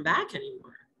come back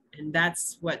anymore. And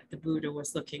that's what the Buddha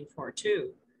was looking for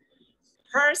too.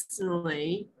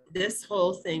 Personally, this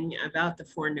whole thing about the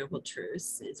Four Noble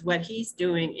Truths is what he's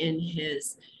doing in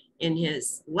his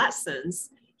lessons.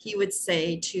 He would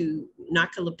say to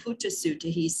Nakalaputta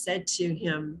Sutta, he said to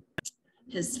him,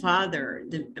 his father,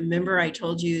 remember I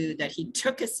told you that he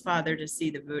took his father to see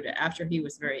the Buddha after he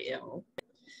was very ill.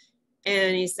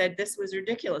 And he said this was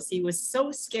ridiculous. He was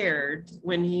so scared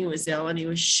when he was ill and he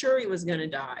was sure he was going to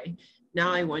die.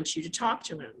 Now I want you to talk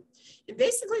to him.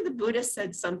 basically the Buddha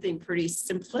said something pretty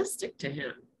simplistic to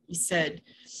him. He said,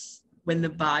 when the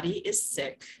body is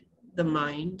sick, the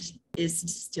mind is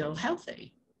still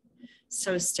healthy.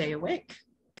 So stay awake.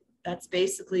 That's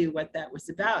basically what that was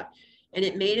about. And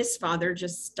it made his father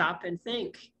just stop and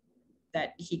think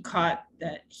that he caught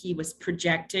that he was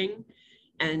projecting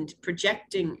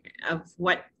of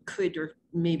what could or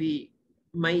maybe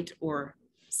might or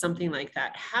something like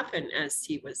that happen as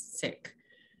he was sick.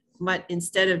 But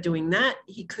instead of doing that,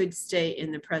 he could stay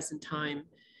in the present time,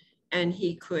 and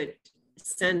he could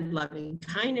send loving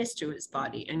kindness to his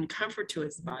body and comfort to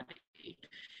his body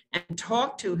and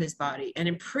talk to his body and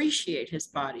appreciate his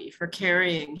body for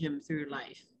carrying him through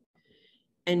life,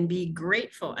 and be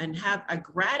grateful and have a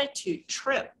gratitude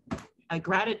trip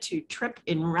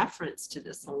in reference to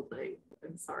this whole thing.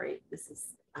 I'm sorry, this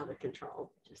is out of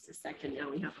control. Just a second.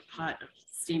 Now we have a pot of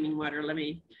steaming water. Let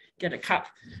me get a cup.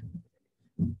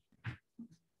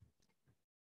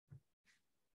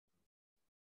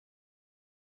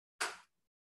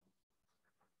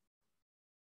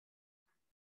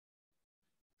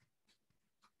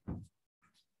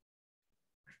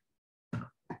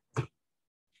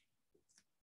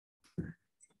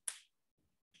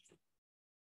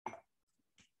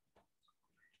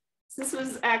 This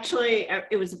was actually,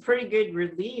 it was a pretty good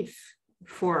relief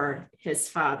for his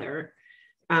father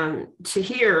to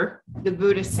hear the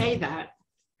Buddha say that.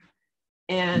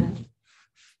 And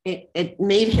it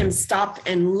made him stop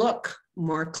and look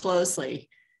more closely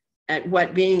at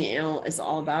what being ill is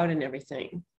all about and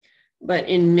everything. But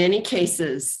in many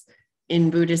cases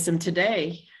in Buddhism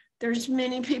today, there's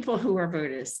many people who are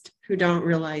Buddhist who don't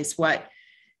realize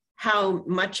how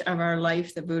much of our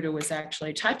life the Buddha was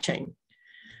actually touching.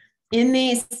 In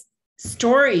these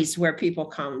stories where people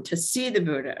come to see the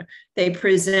Buddha, they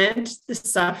present the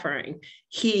suffering.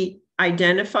 He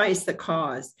identifies the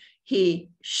cause.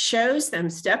 He shows them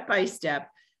step by step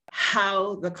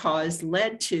how the cause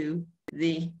led to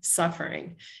the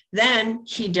suffering. Then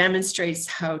he demonstrates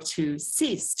how to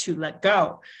cease, to let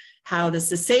go, how the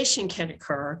cessation can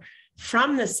occur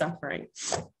from the suffering.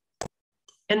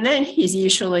 And then he's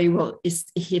usually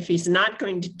if he's not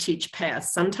going to teach path,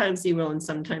 sometimes he will and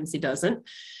sometimes he doesn't.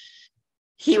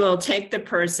 He will take the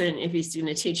person, if he's going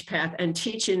to teach path, and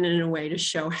teach it in a way to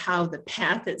show how the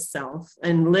path itself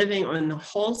and living on the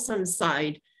wholesome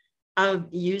side of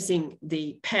using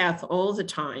the path all the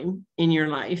time in your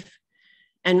life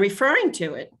and referring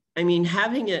to it. I mean,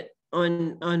 having it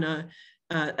on a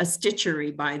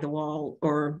stitchery by the wall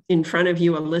or in front of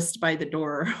you, a list by the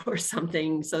door or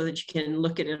something, so that you can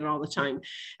look at it all the time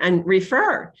and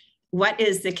refer. What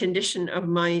is the condition of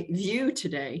my view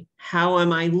today? How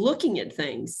am I looking at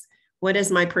things? What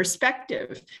is my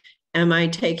perspective? Am I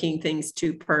taking things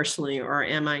too personally, or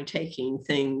am I taking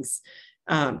things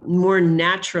more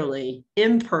naturally,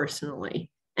 impersonally,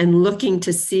 and looking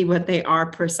to see what they are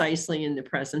precisely in the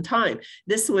present time?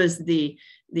 This was the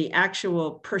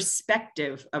actual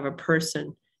perspective of a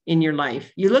person in your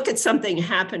life. You look at something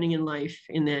happening in life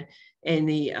in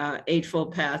the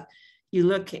Eightfold Path. You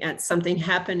look at something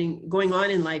going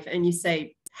on in life, and you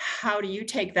say, how do you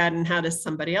take that, and how does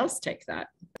somebody else take that?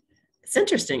 It's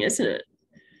interesting, isn't it?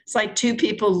 It's like two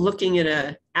people looking at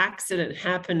an accident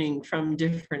happening from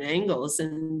different angles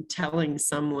and telling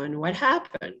someone what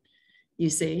happened. You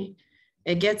see,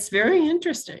 it gets very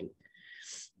interesting.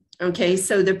 Okay,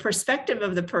 so the perspective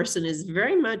of the person is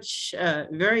very much,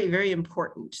 very, very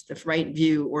important. The right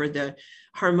view, or the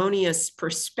harmonious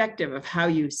perspective of how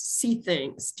you see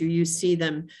things. Do you see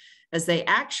them as they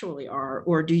actually are,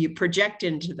 or do you project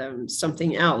into them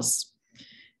something else?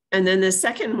 And then the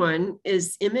second one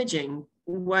is imaging.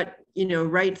 What,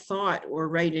 right thought or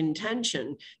right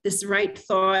intention. This right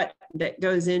thought that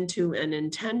goes into an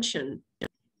intention.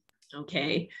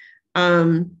 Okay.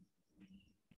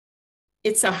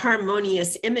 It's a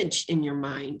harmonious image in your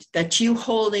mind that you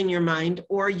hold in your mind,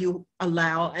 or you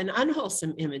allow an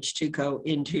unwholesome image to go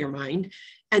into your mind.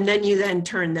 And then you then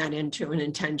turn that into an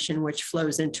intention, which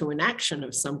flows into an action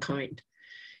of some kind,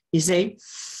 you see?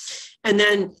 And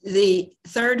then the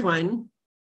third one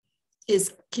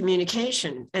is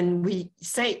communication. And we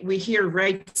hear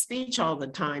right speech all the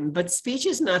time, but speech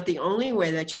is not the only way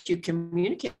that you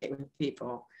communicate with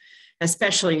people,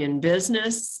 especially in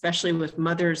business, especially with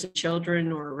mothers and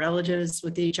children or relatives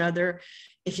with each other.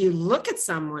 If you look at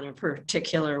someone a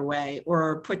particular way,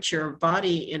 or put your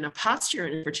body in a posture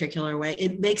in a particular way,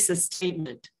 it makes a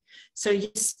statement. So you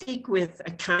speak with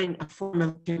a form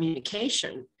of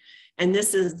communication. And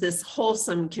this is this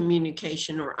wholesome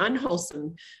communication, or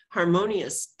unwholesome,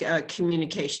 harmonious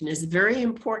communication, is very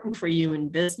important for you in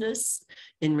business,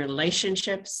 in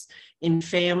relationships, in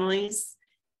families,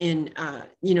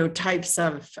 types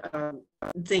of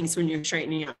things when you're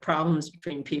straightening out problems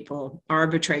between people,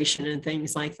 arbitration and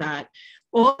things like that.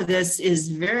 All of this is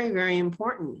very, very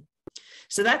important.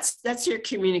 So that's your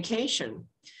communication.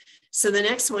 So the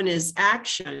next one is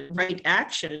action, right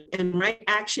action. And right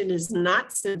action is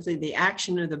not simply the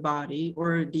action of the body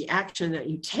or the action that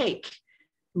you take,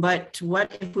 but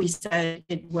what if we said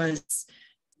it was,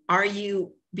 are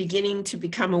you beginning to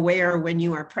become aware when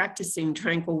you are practicing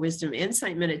tranquil wisdom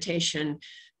insight meditation?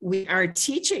 We are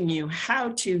teaching you how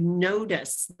to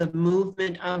notice the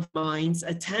movement of mind's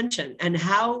attention and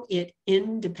how it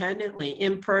independently,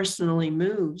 impersonally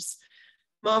moves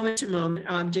moment to moment,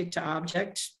 object to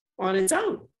object on its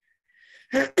own.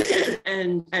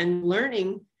 and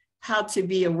learning how to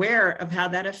be aware of how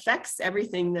that affects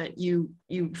everything that you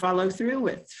follow through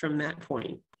with from that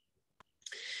point.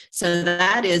 So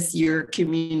that is your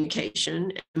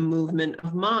communication and movement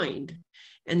of mind.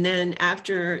 And then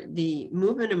after the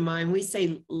movement of mind, we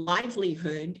say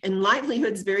livelihood, and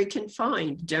livelihood is very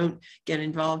confined. Don't get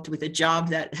involved with a job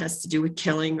that has to do with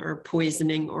killing or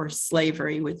poisoning or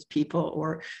slavery with people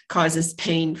or causes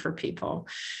pain for people.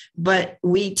 But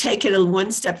we take it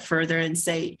one step further and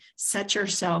say, set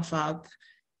yourself up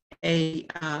a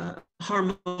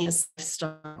harmonious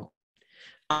lifestyle.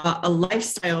 A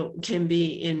lifestyle can be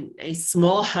in a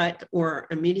small hut or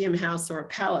a medium house or a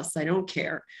palace, I don't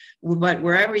care. But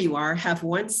wherever you are, have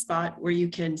one spot where you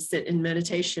can sit in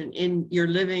meditation in your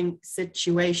living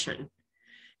situation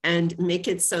and make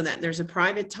it so that there's a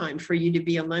private time for you to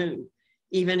be alone.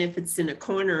 Even if it's in a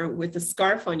corner with a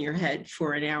scarf on your head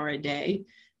for an hour a day,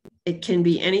 it can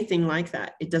be anything like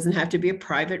that. It doesn't have to be a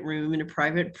private room in a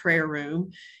private prayer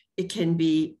room. It can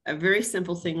be a very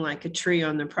simple thing like a tree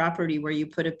on the property where you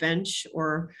put a bench,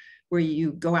 or where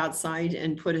you go outside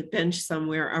and put a bench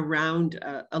somewhere around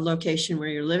a location where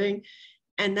you're living.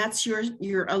 And that's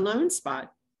your alone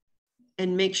spot.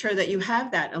 And make sure that you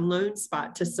have that alone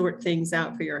spot to sort things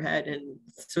out for your head and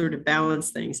sort of balance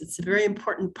things. It's a very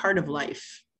important part of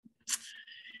life.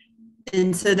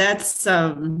 And so that's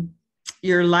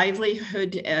your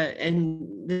livelihood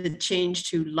and the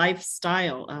change to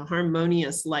lifestyle, a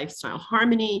harmonious lifestyle.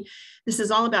 Harmony, this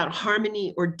is all about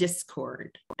harmony or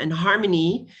discord. And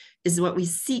harmony is what we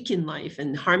seek in life,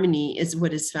 and harmony is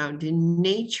what is found in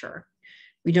nature.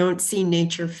 We don't see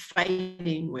nature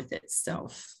fighting with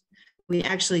itself. We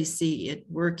actually see it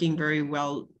working very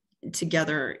well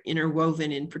together,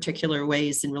 interwoven in particular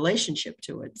ways in relationship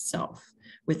to itself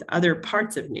with other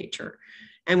parts of nature.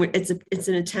 And it's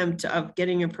an attempt of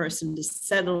getting a person to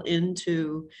settle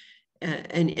into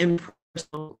an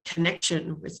impersonal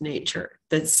connection with nature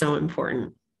that's so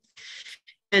important.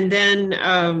 And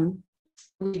then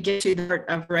we get to the part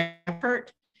of right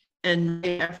effort. And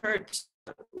right effort,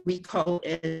 we call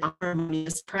it a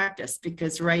harmonious practice,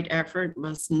 because right effort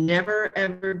must never,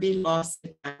 ever be lost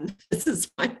again. This is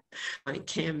my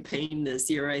campaign this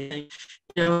year, I think.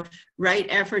 Right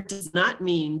effort does not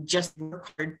mean just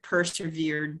work hard,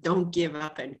 persevere, don't give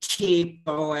up, and keep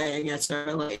going. It's a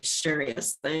really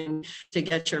serious thing to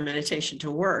get your meditation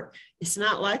to work. It's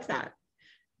not like that.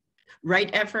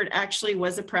 Right effort actually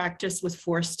was a practice with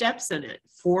 4 steps in it,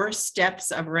 4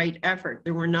 steps of right effort.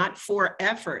 There were not 4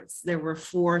 efforts. There were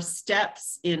 4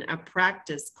 steps in a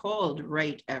practice called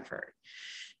right effort.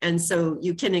 And so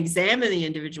you can examine the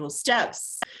individual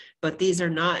steps, but these are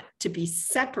not to be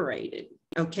separated,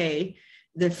 okay?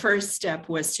 The first step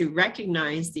was to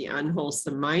recognize the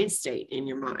unwholesome mind state in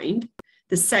your mind.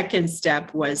 The second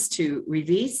step was to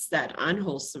release that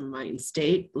unwholesome mind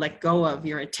state, let go of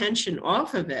your attention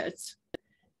off of it,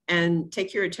 and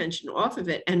take your attention off of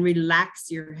it and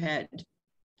relax your head.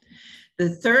 The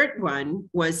third one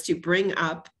was to bring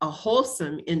up a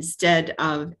wholesome instead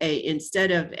of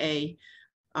a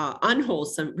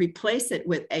unwholesome, replace it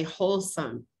with a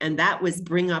wholesome, and that was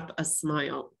bring up a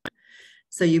smile.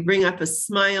 So you bring up a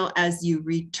smile as you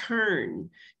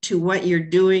return to what you're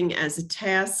doing as a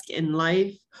task in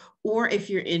life, or if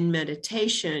you're in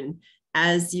meditation,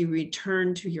 as you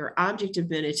return to your object of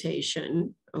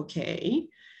meditation, okay,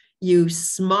 you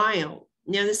smile.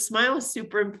 Now, the smile is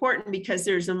super important because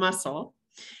there's a muscle,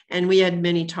 and we had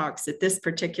many talks at this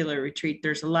particular retreat.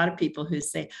 There's a lot of people who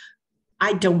say,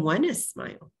 I don't want to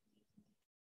smile,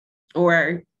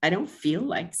 or I don't feel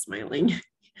like smiling.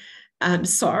 I'm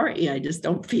sorry, I just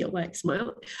don't feel like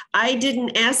smiling. I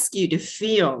didn't ask you to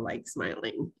feel like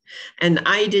smiling. And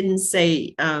I didn't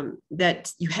say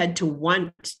that you had to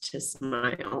want to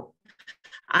smile.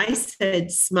 I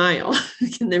said smile.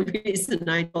 And the reason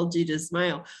I told you to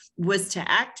smile was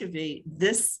to activate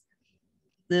this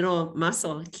little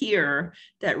muscle here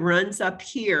that runs up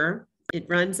here It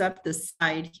runs up the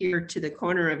side here to the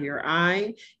corner of your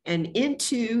eye and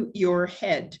into your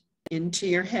head,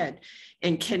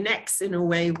 and connects in a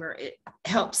way where it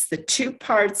helps the two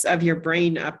parts of your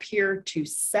brain up here to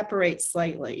separate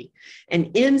slightly.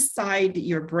 And inside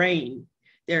your brain,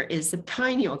 there is a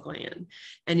pineal gland.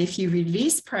 And if you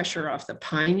release pressure off the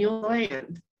pineal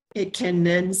gland, it can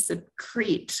then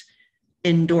secrete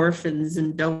endorphins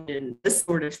and dopamine, this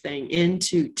sort of thing,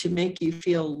 to make you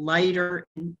feel lighter,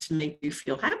 and to make you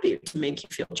feel happier, to make you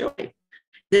feel joy.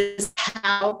 This is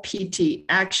how PT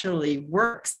actually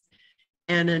works.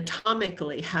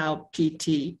 Anatomically, how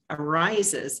PT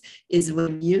arises is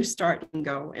when you start to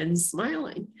go and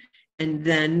smiling, and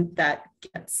then that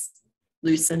gets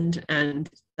loosened, and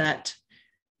that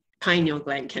pineal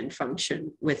gland can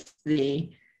function with the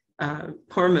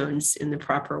hormones in the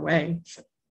proper way.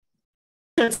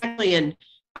 It's actually an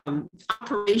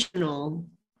operational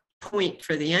point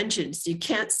for the engines. You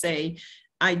can't say,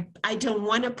 I don't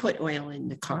want to put oil in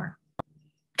the car.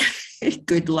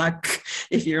 Good luck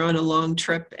if you're on a long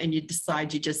trip and you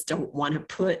decide you just don't want to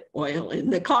put oil in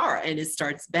the car and it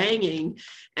starts banging,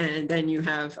 and then you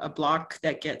have a block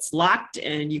that gets locked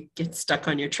and you get stuck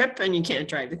on your trip and you can't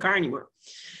drive the car anymore.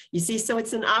 You see, so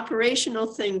it's an operational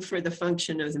thing for the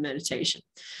function of the meditation.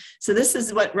 So this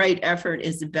is what right effort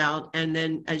is about. And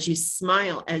then as you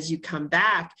smile, as you come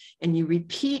back and you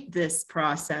repeat this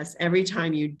process, every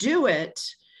time you do it,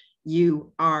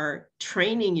 you are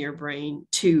training your brain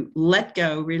to let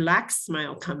go, relax,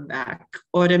 smile, come back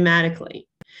automatically.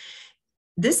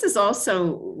 This is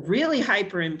also really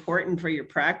hyper important for your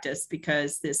practice,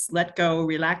 because this let go,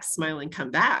 relax, smile, and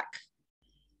come back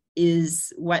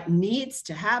is what needs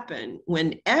to happen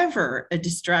whenever a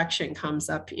distraction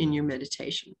comes up in your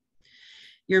meditation.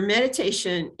 Your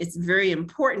meditation, it's very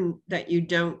important that you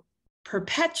don't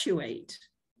perpetuate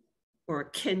or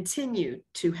continue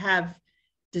to have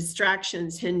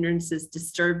distractions, hindrances,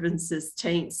 disturbances,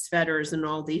 taints, fetters, and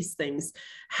all these things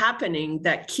happening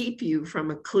that keep you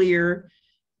from a clear,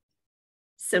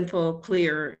 simple,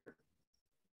 clear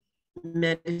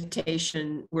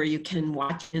meditation where you can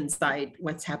watch inside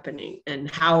what's happening and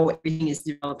how everything is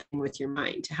developing with your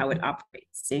mind, how it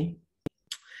operates. See?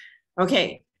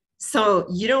 Okay, so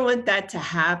you don't want that to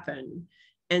happen.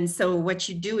 And so what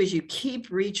you do is you keep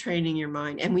retraining your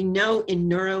mind. And we know in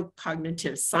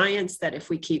neurocognitive science that if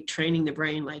we keep training the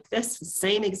brain like this, the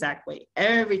same exact way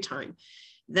every time,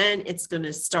 then it's going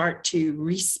to start to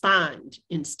respond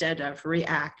instead of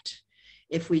react.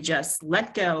 If we just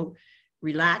let go,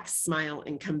 relax, smile,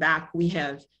 and come back, we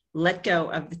have let go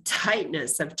of the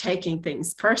tightness of taking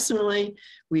things personally.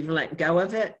 We've let go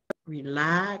of it,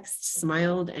 relaxed,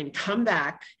 smiled, and come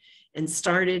back and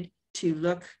started to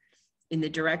look in the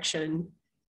direction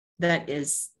that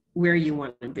is where you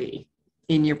want to be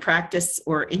in your practice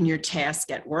or in your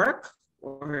task at work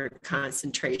or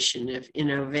concentration of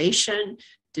innovation,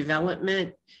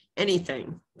 development,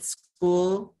 anything,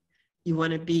 school, you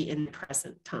want to be in the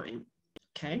present time,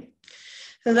 okay?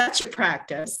 So that's your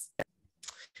practice.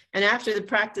 And after the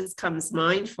practice comes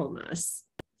mindfulness.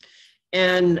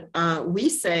 And we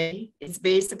say it's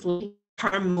basically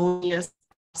harmonious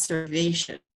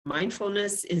observation.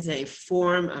 Mindfulness is a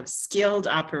form of skilled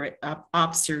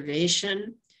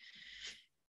observation.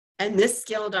 And this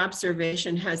skilled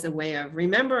observation has a way of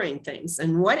remembering things.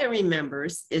 And what it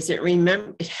remembers is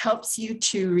it helps you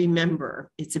to remember.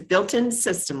 It's a built-in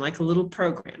system, like a little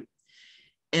program.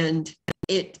 And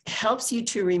it helps you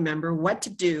to remember what to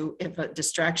do if a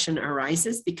distraction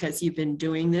arises, because you've been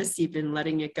doing this, you've been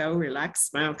letting it go, relax,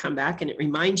 smile, come back, and it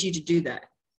reminds you to do that.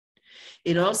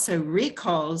 It also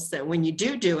recalls that when you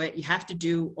do it, you have to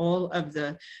do all of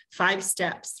the 5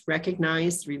 steps: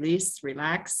 recognize, release,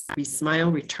 relax,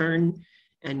 smile, return,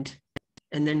 and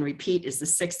then repeat is the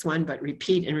 6th one, but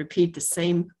repeat and repeat the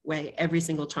same way every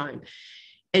single time.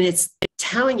 And it's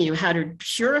telling you how to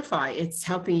purify. It's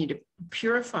helping you to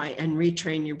purify and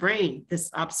retrain your brain,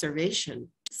 this observation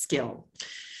skill.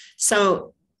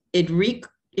 So it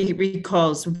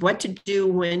recalls what to do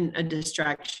when a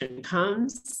distraction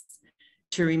comes,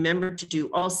 to remember to do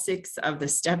all 6 of the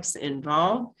steps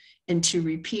involved, and to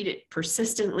repeat it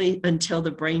persistently until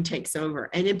the brain takes over.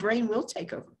 And the brain will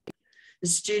take over. The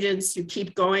students who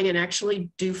keep going and actually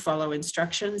do follow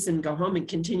instructions and go home and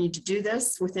continue to do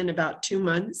this within about 2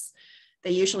 months,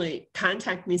 they usually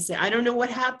contact me and say, I don't know what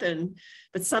happened,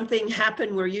 but something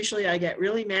happened where usually I get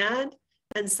really mad,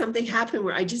 and something happened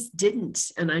where I just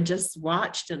didn't. And I just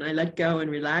watched and I let go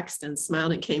and relaxed and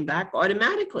smiled and came back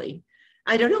automatically.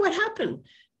 I don't know what happened,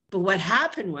 but what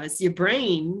happened was your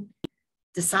brain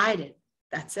decided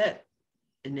that's it.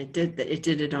 And it did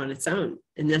it on its own.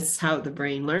 And that's how the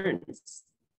brain learns.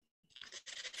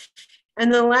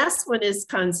 And the last one is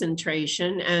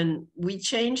concentration. And we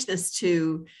changed this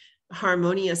to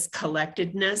harmonious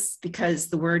collectedness because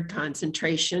the word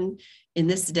concentration in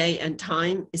this day and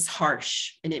time is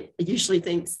harsh. And it usually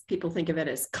people think of it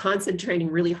as concentrating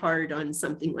really hard on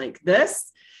something like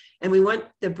this. And we want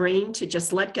the brain to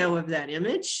just let go of that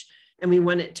image. And we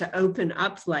want it to open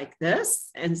up like this.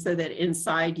 And so that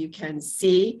inside you can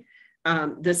see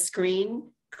the screen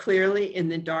clearly in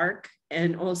the dark,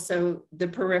 and also the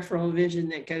peripheral vision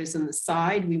that goes on the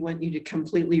side. We want you to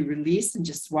completely release and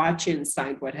just watch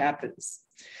inside what happens.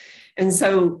 And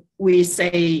so we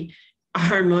say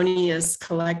harmonious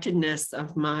collectedness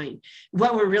of mind.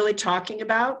 What we're really talking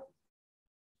about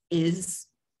is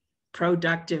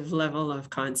productive level of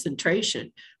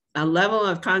concentration, a level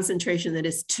of concentration that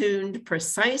is tuned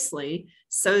precisely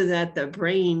so that the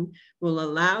brain will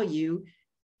allow you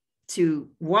to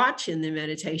watch in the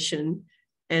meditation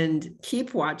and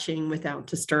keep watching without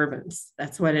disturbance.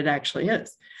 That's what it actually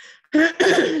is,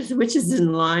 which is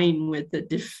in line with the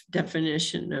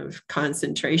definition of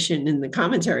concentration in the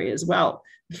commentary as well.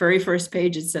 The very first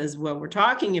page, it says, what we're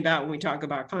talking about when we talk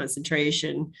about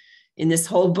concentration in this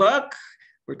whole book,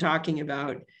 we're talking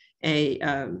about a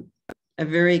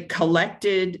very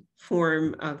collected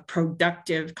form of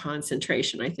productive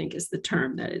concentration, I think is the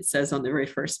term that it says on the very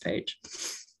first page.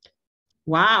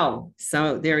 Wow,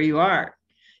 so there you are.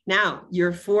 Now,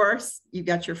 you've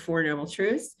got your Four Noble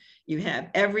Truths. You have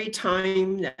every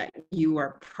time that you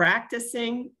are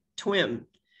practicing TWIM,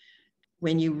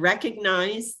 when you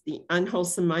recognize the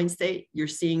unwholesome mind state, you're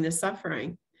seeing the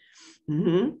suffering.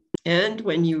 And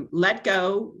when you let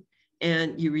go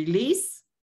and you release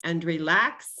and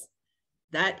relax,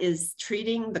 that is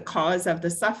treating the cause of the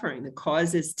suffering. The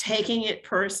cause is taking it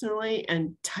personally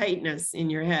and tightness in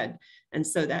your head. And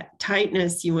so that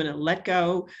tightness, you want to let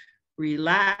go,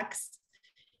 relax,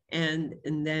 and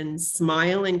then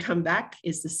smile and come back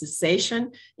is the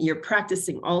cessation. You're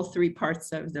practicing all three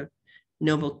parts of the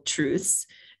Noble Truths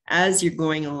as you're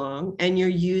going along, and you're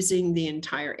using the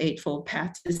entire Eightfold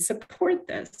Path to support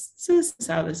this. So this is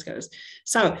how this goes.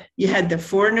 So you had the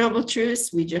Four Noble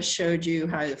Truths. We just showed you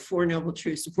how the Four Noble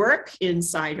Truths work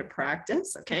inside a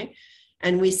practice, okay?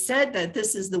 And we said that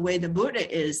this is the way the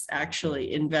Buddha is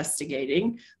actually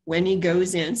investigating when he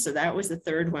goes in. So that was the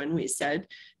third one. We said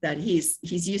that he's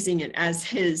using it as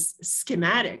his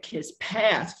schematic, his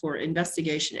path for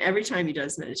investigation. Every time he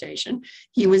does meditation,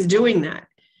 he was doing that.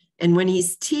 And when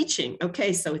he's teaching,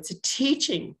 okay, so it's a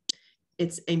teaching.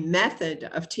 It's a method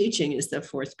of teaching is the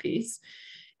fourth piece.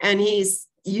 And he's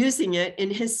using it in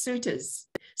his suttas.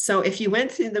 So if you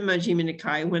went through the Majjhima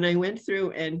Nikaya, when I went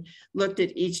through and looked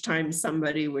at each time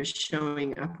somebody was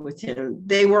showing up with him,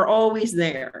 they were always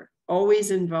there, always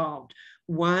involved.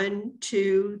 1,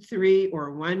 2, 3,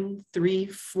 or 1, 3,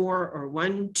 4, or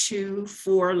 1, 2,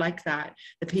 4, like that.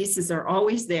 The pieces are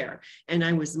always there. And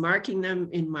I was marking them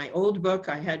in my old book.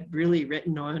 I had really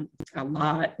written on a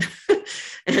lot.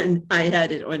 And I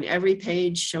had it on every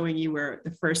page showing you where the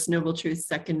first Noble Truth,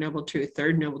 second Noble Truth,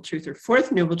 third Noble Truth, or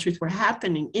fourth Noble Truth were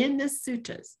happening in the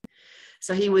suttas.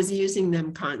 So he was using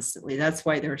them constantly. That's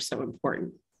why they're so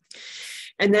important.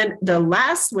 And then the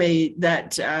last way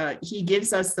that he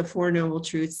gives us the Four Noble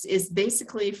Truths is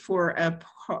basically for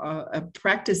a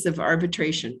practice of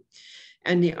arbitration.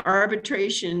 And the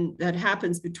arbitration that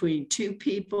happens between two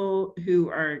people who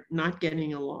are not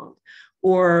getting along,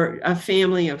 or a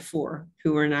family of four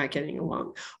who are not getting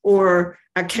along, or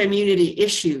a community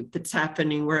issue that's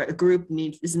happening where a group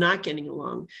is not getting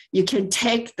along. You can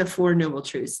take the Four Noble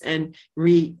Truths and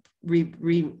restyle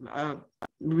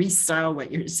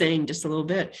what you're saying just a little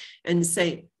bit and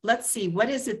say, let's see,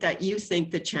 what is it that you think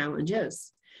the challenge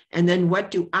is? And then what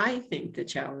do I think the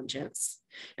challenge is?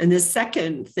 And the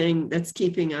second thing that's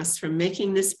keeping us from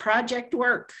making this project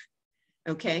work,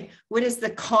 okay, what is the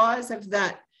cause of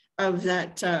that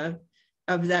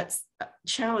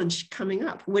challenge coming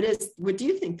up? What do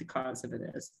you think the cause of it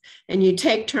is? And you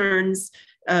take turns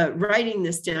writing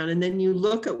this down, and then you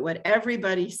look at what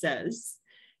everybody says,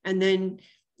 and then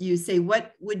you say,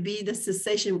 what would be the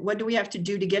cessation? What do we have to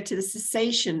do to get to the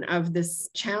cessation of this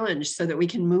challenge so that we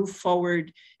can move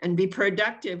forward and be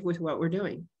productive with what we're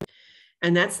doing?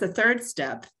 And that's the third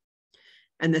step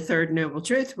and the third Noble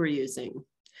Truth we're using.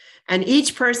 And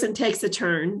each person takes a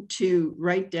turn to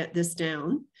write this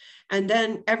down. And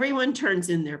then everyone turns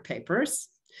in their papers.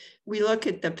 We look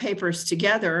at the papers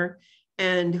together,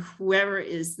 and whoever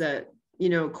is the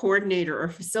coordinator or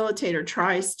facilitator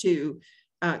tries to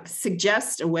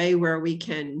suggest a way where we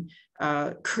can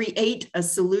create a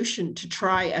solution to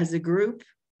try as a group.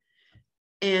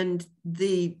 And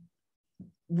the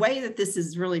way that this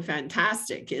is really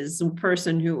fantastic is the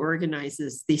person who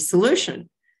organizes the solution.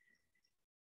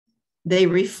 They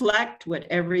reflect what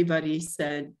everybody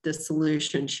said the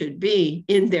solution should be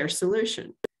in their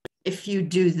solution. If you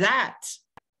do that,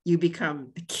 you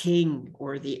become the king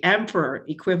or the emperor,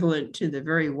 equivalent to the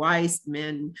very wise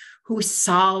men who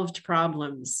solved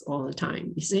problems all the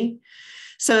time, you see?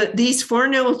 So these Four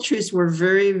Noble Truths were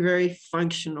very, very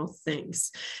functional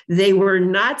things. They were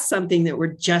not something that were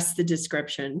just the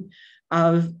description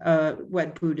of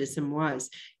what Buddhism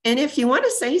was. And if you want to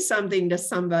say something to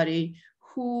somebody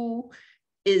who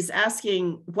is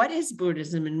asking, what is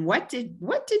Buddhism and what did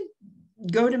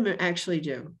Gautama actually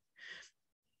do?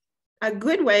 A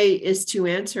good way is to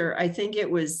answer, I think it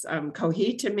was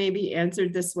Kohita maybe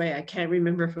answered this way. I can't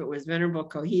remember if it was Venerable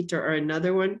Kohita or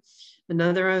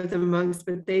another of the monks,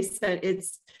 but they said it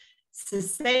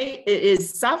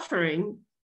is suffering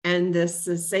and the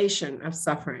cessation of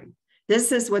suffering.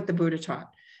 This is what the Buddha taught,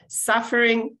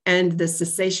 suffering and the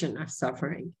cessation of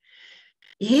suffering.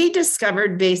 He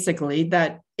discovered basically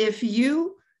that if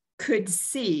you could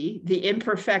see the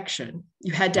imperfection,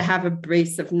 you had to have a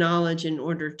base of knowledge in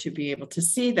order to be able to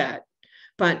see that.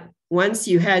 But once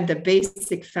you had the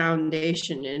basic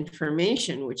foundation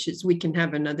information, which is, we can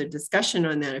have another discussion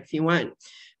on that if you want,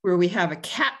 where we have a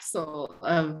capsule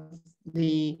of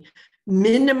the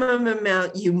minimum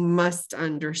amount you must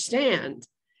understand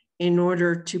in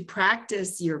order to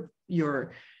practice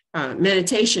your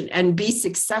meditation and be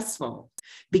successful.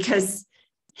 Because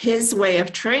his way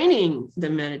of training the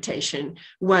meditation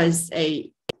was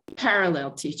a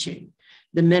parallel teaching,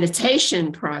 the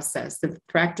meditation process, the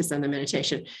practice of the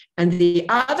meditation. And the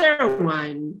other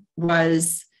one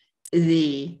was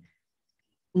the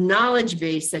knowledge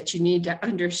base that you need to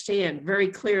understand very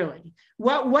clearly.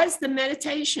 What was the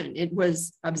meditation? It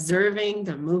was observing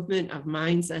the movement of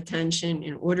mind's attention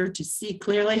in order to see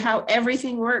clearly how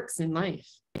everything works in life.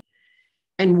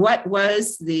 And what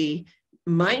was the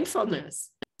mindfulness?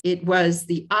 It was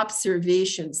the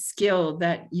observation skill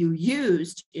that you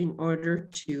used in order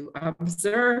to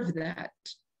observe that.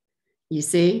 You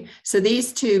see? So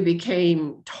these two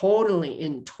became totally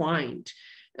entwined.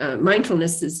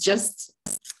 Mindfulness is just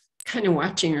kind of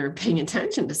watching or paying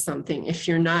attention to something. If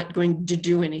you're not going to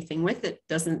do anything with it,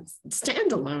 doesn't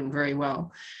stand alone very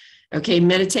well. Okay,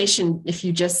 meditation, if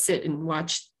you just sit and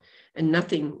watch and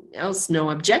nothing else,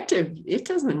 no objective, it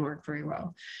doesn't work very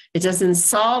well. It doesn't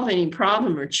solve any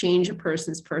problem or change a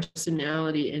person's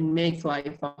personality and make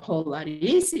life a whole lot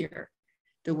easier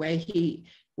the way he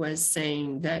was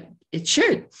saying that it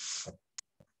should.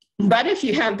 But if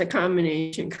you have the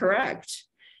combination correct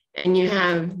and you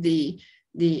have the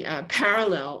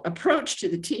parallel approach to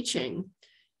the teaching,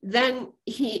 then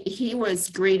he was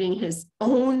grading his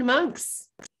own monks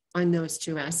on those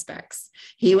two aspects.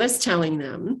 He was telling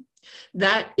them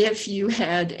that if you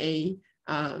had a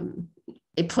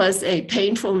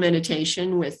painful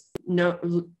meditation with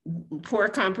no poor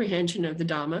comprehension of the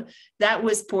Dhamma, that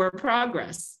was poor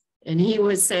progress. And he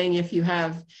was saying if you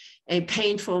have a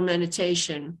painful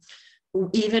meditation,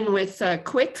 even with a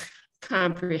quick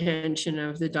comprehension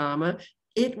of the Dhamma,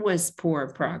 it was poor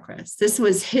progress. This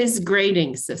was his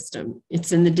grading system.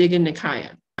 It's in the Digha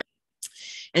Nikaya.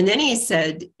 And then he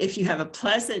said, if you have a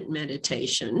pleasant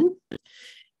meditation,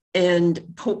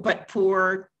 but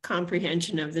poor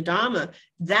comprehension of the Dhamma,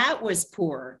 that was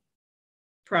poor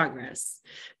progress.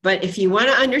 But if you want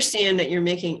to understand that you're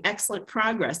making excellent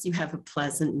progress, you have a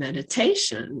pleasant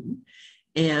meditation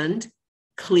and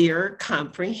clear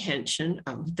comprehension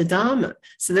of the Dhamma.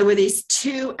 So there were these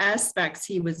two aspects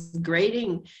he was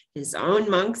grading his own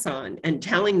monks on and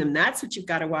telling them that's what you've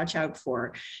got to watch out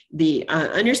for. The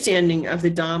understanding of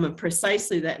the Dhamma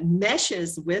precisely that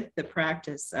meshes with the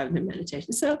practice of the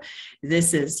meditation. So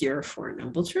this is your Four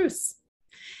Noble Truths.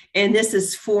 And this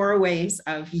is 4 ways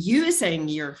of using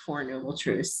your Four Noble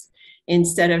Truths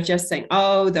instead of just saying,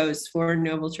 oh, those 4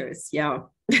 Noble Truths. Yeah.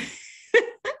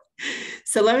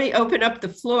 So let me open up the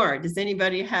floor. Does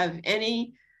anybody have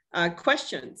any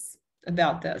questions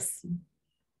about this?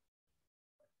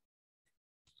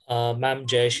 Ma'am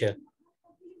Jayasha.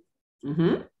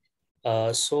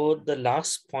 Mm-hmm. So the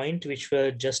last point which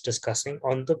we're just discussing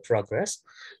on the progress,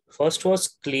 first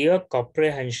was clear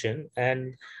comprehension,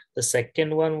 and the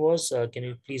second one was, can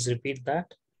you please repeat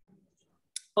that?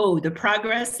 Oh, the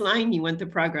progress line. You want the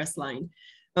progress line?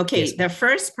 Okay, yes. The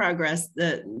first progress,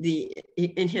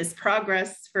 in his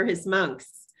progress for his monks,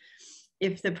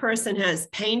 if the person has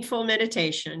painful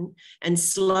meditation and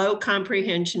slow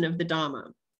comprehension of the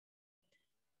Dhamma,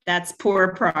 that's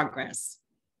poor progress.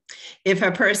 If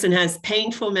a person has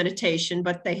painful meditation,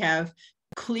 but they have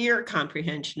clear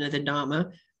comprehension of the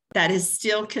Dhamma, that is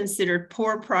still considered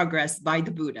poor progress by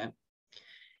the Buddha.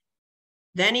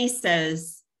 Then he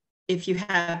says, if you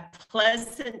have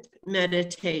pleasant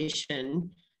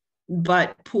meditation,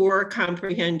 but poor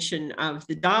comprehension of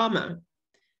the Dhamma,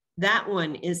 that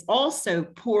one is also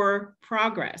poor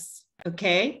progress,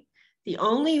 okay? The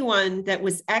only one that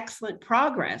was excellent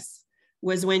progress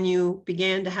was when you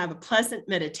began to have a pleasant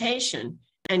meditation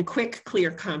and quick, clear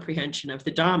comprehension of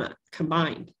the Dhamma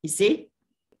combined. You see?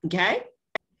 Okay?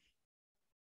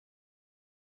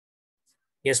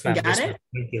 Yes, ma'am. Got Yes, it? ma'am.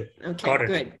 Thank you. Okay, Got it.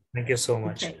 good. Thank you so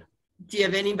much. Okay. Do you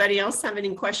have anybody else have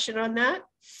any question on that?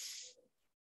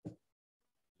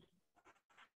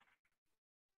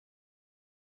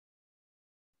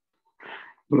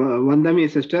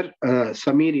 Vandami sister,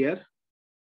 Samir here.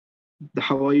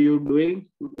 How are you doing?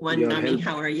 Vandami,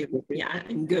 how are you? Okay. Yeah,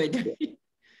 I'm good. Good,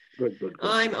 good, good.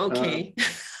 I'm okay.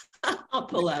 I'll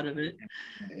pull out of it.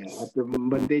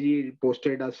 Bandeji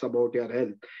posted us about your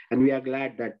health, and we are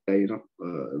glad that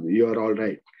you are all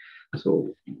right.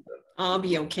 So I'll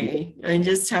be okay. I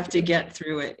just have to get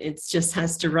through it. It just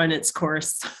has to run its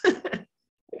course.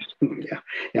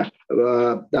 yeah.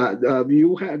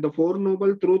 You had the Four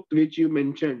Noble Truths which you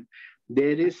mentioned.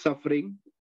 There is suffering.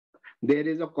 There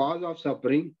is a cause of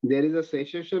suffering. There is a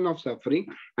cessation of suffering.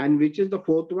 And which is the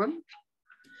fourth one?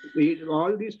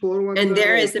 All these four ones. And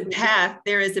there is a path.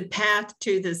 There is a path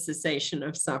to the cessation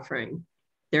of suffering.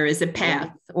 There is a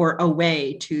path or a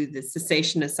way to the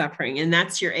cessation of suffering. And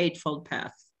that's your Eightfold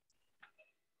Path.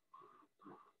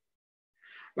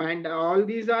 And all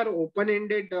these are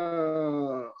open-ended,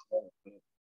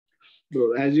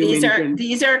 as you mentioned.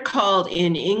 These are called,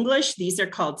 in English, these are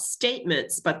called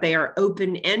statements, but they are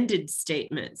open-ended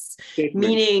statements,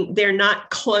 meaning they're not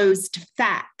closed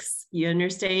facts. You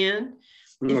understand?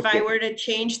 Okay. If I were to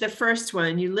change the first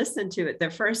one, you listen to it. The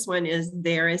first one is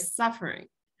there is suffering.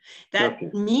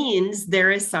 That means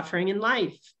there is suffering in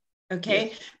life. Okay.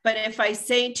 Yes. But if I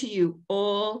say to you,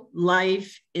 all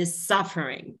life is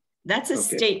suffering, that's a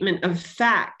statement of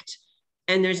fact.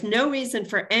 And there's no reason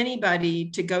for anybody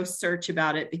to go search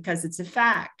about it because it's a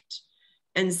fact.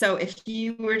 And so if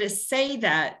you were to say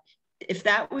that, if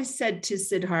that was said to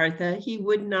Siddhartha, he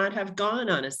would not have gone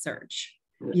on a search.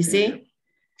 You see?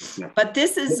 But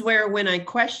this is where, when I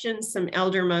questioned some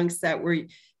elder monks that were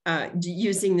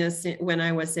using this when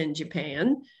I was in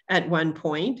Japan at one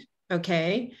point,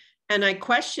 okay, and I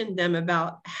questioned them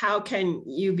about how can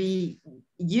you be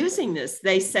using this?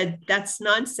 They said, that's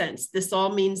nonsense. This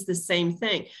all means the same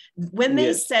thing. When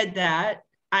they said that,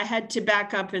 I had to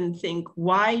back up and think,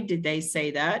 why did they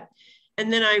say that?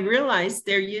 And then I realized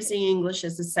they're using English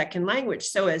as a second language.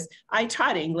 So as I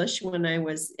taught English when I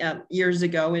was years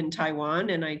ago in Taiwan,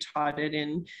 and I taught it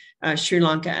in Sri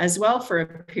Lanka as well for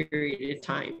a period of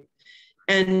time.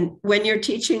 And when you're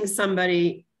teaching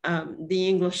somebody the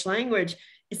English language,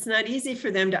 it's not easy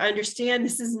for them to understand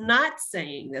this is not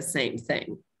saying the same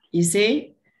thing. You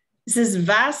see, this is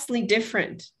vastly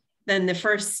different than the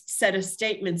first set of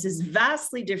statements, is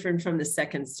vastly different from the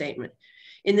second statement.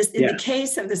 In the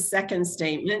case of the second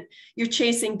statement, you're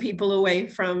chasing people away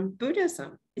from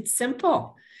Buddhism. It's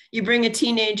simple. You bring a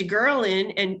teenage girl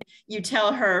in and you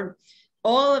tell her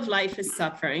all of life is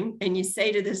suffering. And you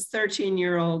say to this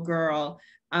 13-year-old girl,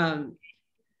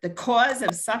 the cause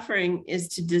of suffering is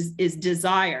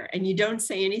desire. And you don't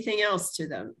say anything else to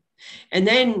them. And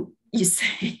then you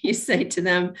say to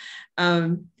them,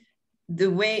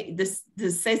 the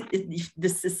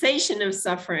cessation of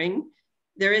suffering,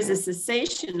 there is a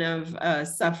cessation of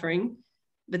suffering,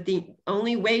 but the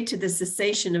only way to the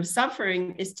cessation of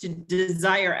suffering is to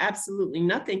desire absolutely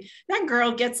nothing. That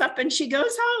girl gets up and she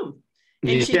goes home,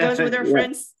 and she goes with her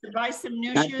friends to buy some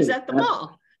new shoes at the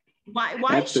mall.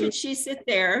 Why should she sit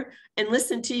there and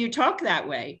listen to you talk that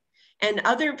way? And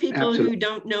other people who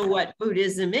don't know what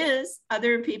Buddhism is,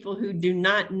 other people who do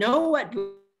not know what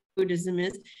Buddhism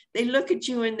is, they look at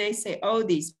you and they say, oh,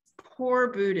 these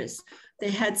poor Buddhists, they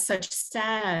had such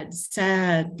sad,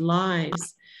 sad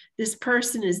lives. This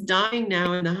person is dying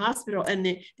now in the hospital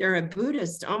and they're a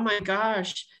Buddhist. Oh my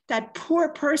gosh, that poor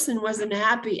person wasn't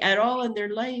happy at all in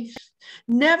their life.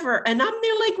 Never. And I'm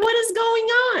there like, what is going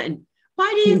on?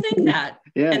 Why do you think that?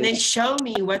 And they show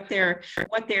me what their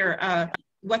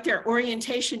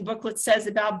orientation booklet says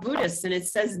about Buddhists. And it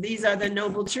says, these are the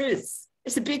noble truths.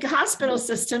 It's a big hospital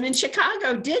system in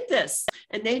Chicago did this,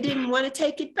 and they didn't want to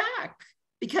take it back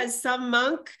because some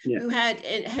monk who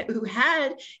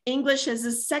had English as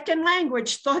a second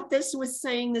language thought this was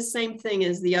saying the same thing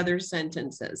as the other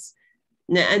sentences.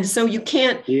 And so you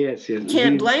can't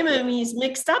blame him. He's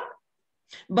mixed up.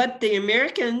 But the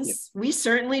Americans, we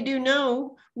certainly do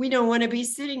know we don't want to be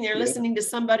sitting there listening to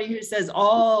somebody who says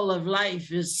all of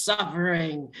life is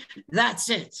suffering. That's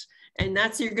it. And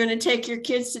that's, you're going to take your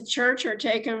kids to church or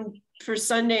take them for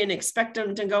Sunday and expect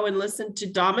them to go and listen to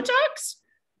Dhamma talks?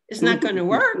 It's not going to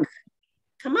work.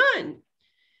 Come on.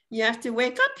 You have to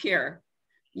wake up here.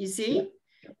 You see?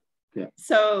 Yeah.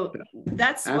 So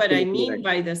that's what I mean right.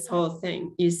 by this whole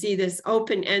thing. You see, this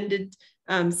open-ended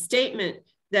statement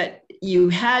that you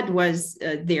had was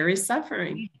there is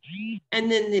suffering. And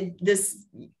then this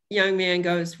young man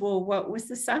goes, well, what was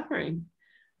the suffering?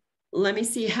 Let me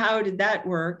see, how did that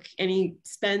work? And he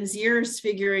spends years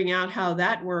figuring out how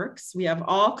that works. We have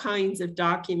all kinds of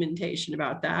documentation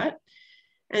about that.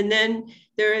 And then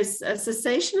there is a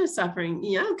cessation of suffering.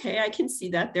 Yeah, okay, I can see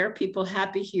that. There are people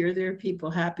happy here, there are people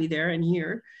happy there and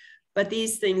here. But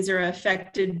these things are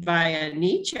affected by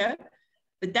anicca.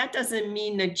 But that doesn't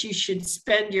mean that you should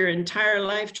spend your entire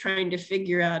life trying to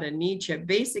figure out anicca.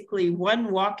 Basically,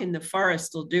 one walk in the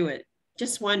forest will do it.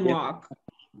 Just one walk.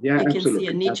 Yeah, you absolutely.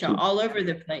 can see anicca Absolutely. all over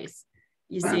the place.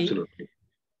 You see? Absolutely.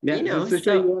 Yeah, you know,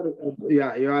 sister, you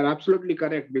are absolutely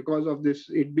correct. Because of this,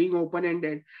 it being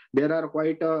open-ended, there are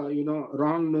quite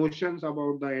wrong notions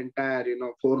about the entire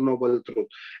Four Noble Truth,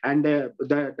 and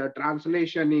the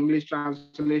translation, English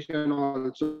translation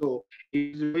also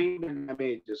is doing the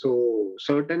damage. So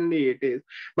certainly it is.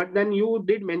 But then you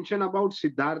did mention about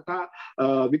Siddhartha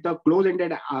with a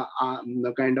close-ended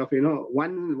kind of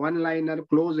one-liner,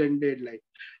 close-ended, like,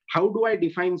 how do I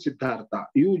define Siddhartha?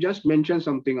 You just mentioned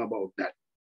something about that.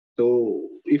 So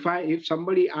if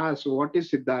somebody asks what is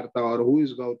Siddhartha or who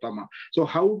is Gautama, so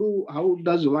how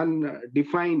does one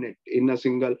define it in a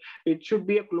single? It should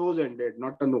be a close-ended,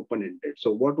 not an open-ended.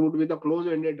 So what would be the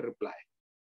close-ended reply?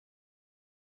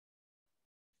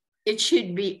 It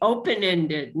should be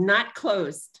open-ended, not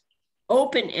closed.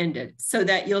 Open-ended, so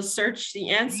that you'll search the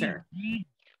answer.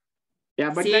 Yeah,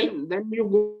 but See? then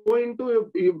you go into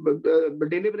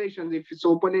deliberations. If it's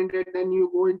open-ended, then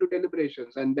you go into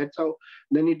deliberations, and that's how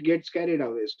then it gets carried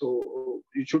away. So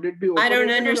should it be open-ended? I don't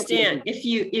understand.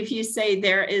 If you say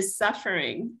there is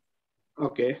suffering,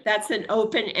 okay, that's an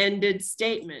open-ended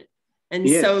statement. And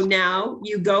yes. So now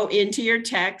you go into your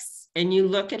text and you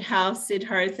look at how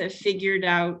Siddhartha figured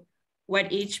out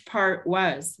what each part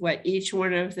was, what each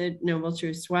one of the Noble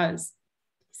Truths was.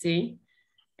 See?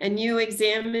 And you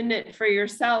examine it for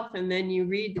yourself, and then you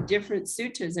read the different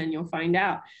suttas and you'll find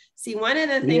out. See, one of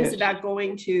the things about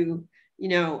going to,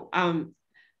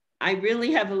 I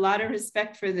really have a lot of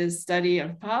respect for the study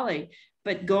of Pali,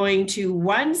 but going to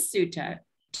one sutta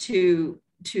to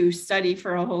study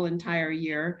for a whole entire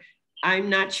year,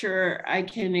 I'm not sure I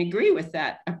can agree with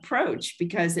that approach,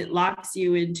 because it locks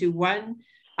you into one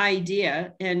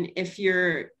idea. And if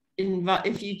you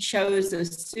chose a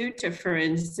sutta, for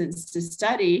instance, to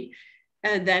study,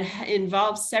 that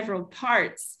involves several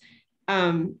parts.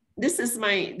 This is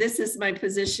my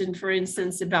position, for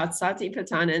instance, about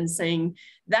Satipatthana, and saying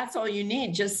that's all you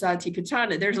need, just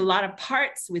Satipatthana. There's a lot of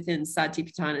parts within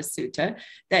Satipatthana Sutta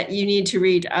that you need to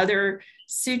read other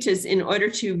suttas in order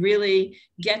to really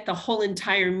get the whole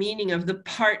entire meaning of the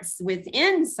parts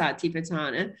within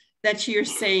Satipatthana that you're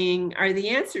saying are the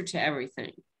answer to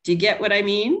everything. Do you get what I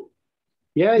mean?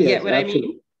 Yeah, you yes, get what absolutely.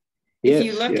 I mean? Yes, if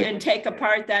you look and take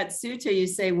apart that sutta, you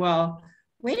say, well,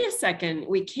 wait a second,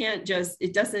 we can't just,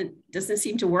 it doesn't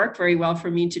seem to work very well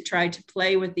for me to try to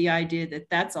play with the idea that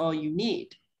that's all you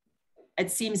need.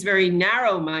 It seems very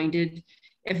narrow-minded.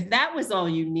 If that was all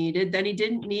you needed, then he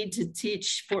didn't need to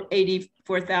teach for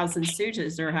 84,000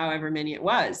 suttas or however many it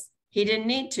was. He didn't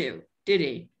need to, did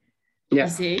he? Yeah. You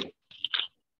see?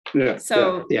 Yeah.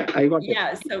 So I got it.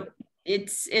 Yeah, so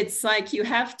it's like you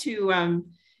have to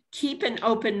keep an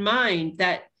open mind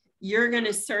that you're going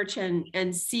to search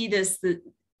and see this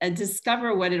and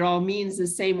discover what it all means the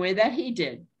same way that he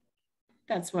did.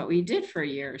 That's what we did for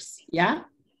years. Yeah.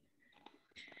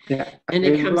 Yeah. And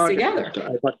it comes together.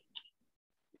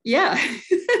 Yeah.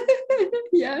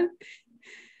 Yeah.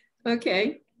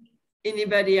 Okay.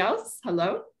 Anybody else?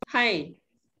 Hello. Hi.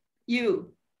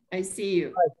 You. I see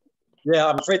you. Hi. Yeah,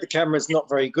 I'm afraid the camera is not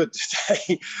very good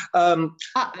today. I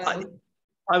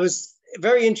was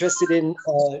very interested in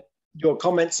your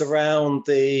comments around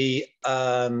the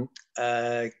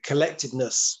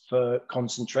collectedness for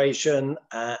concentration,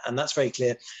 and that's very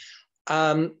clear.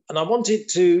 And I wanted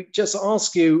to just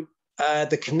ask you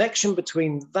the connection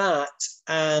between that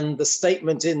and the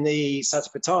statement in the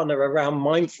Satipatthana around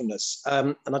mindfulness.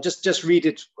 And I'll just read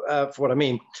it for what I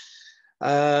mean.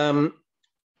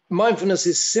 Mindfulness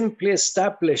is simply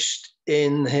established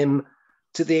in him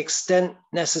to the extent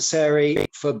necessary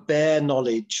for bare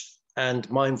knowledge and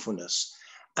mindfulness.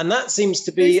 And that seems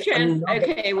to be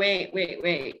okay,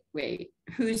 wait.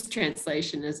 Whose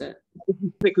translation is it?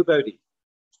 Bhikkhu Bodhi.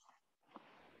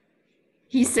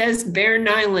 He says bare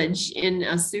knowledge in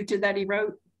a sutta that he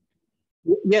wrote.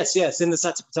 Yes, in the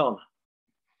Satipatthana.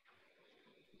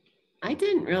 I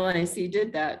didn't realize he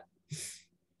did that.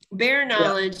 Bare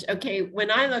knowledge. Yeah. Okay,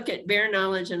 when I look at bare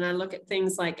knowledge and I look at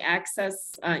things like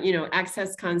access,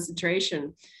 access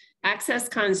concentration. Access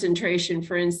concentration,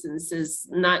 for instance, is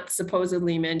not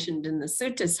supposedly mentioned in the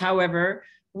suttas. However,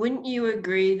 wouldn't you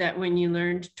agree that when you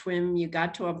learned TWIM, you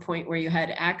got to a point where you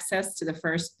had access to the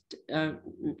first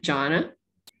jhana?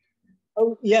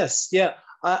 Oh yes, yeah.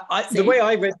 The way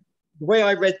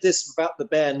I read this about the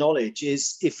bare knowledge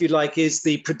is, if you like, is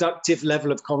the productive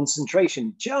level of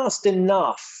concentration, just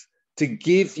enough to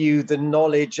give you the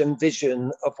knowledge and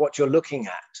vision of what you're looking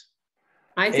at.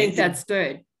 I think that's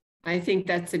good. I think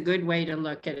that's a good way to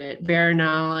look at it. Bare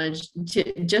knowledge,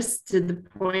 just to the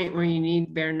point where you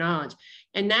need bare knowledge.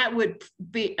 And that would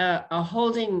be a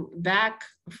holding back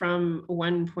from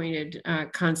one-pointed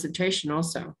concentration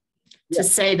also. To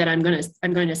say that I'm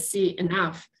going to see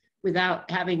enough without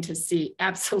having to see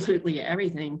absolutely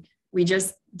everything. We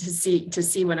just to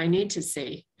see what I need to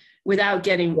see without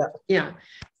getting,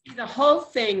 The whole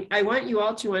thing, I want you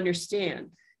all to understand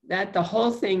that the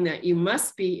whole thing that you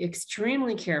must be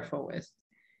extremely careful with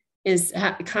is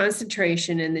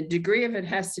concentration, and the degree of it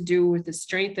has to do with the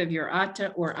strength of your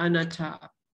atta or anatta.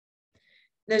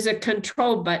 There's a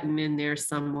control button in there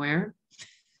somewhere,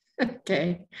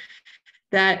 okay,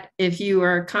 that if you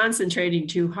are concentrating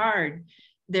too hard,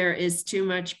 there is too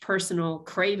much personal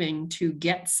craving to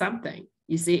get something.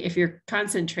 You see, if you're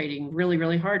concentrating really,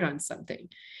 really hard on something,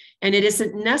 and it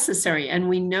isn't necessary, and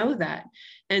we know that.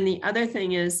 And the other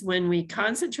thing is, when we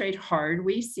concentrate hard,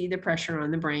 we see the pressure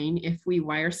on the brain. If we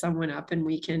wire someone up and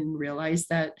we can realize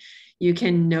that you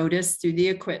can notice through the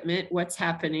equipment what's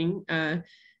happening, and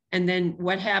then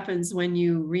what happens when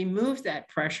you remove that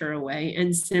pressure away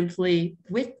and simply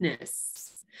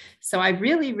witness. So I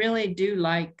really, really do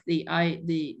like the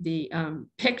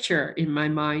picture in my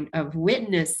mind of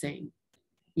witnessing.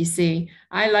 You see,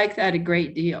 I like that a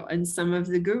great deal. And some of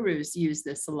the gurus use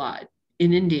this a lot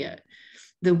in India.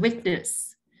 The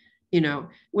witness,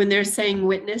 when they're saying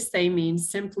witness, they mean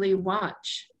simply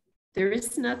watch. There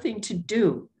is nothing to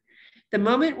do. The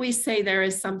moment we say there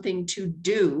is something to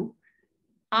do,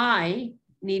 I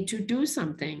need to do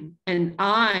something, and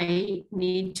I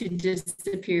need to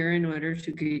disappear in order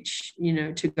to reach,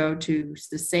 to go to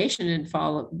cessation and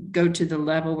go to the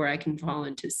level where I can fall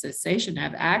into cessation,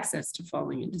 have access to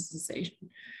falling into cessation.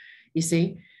 You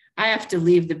see, I have to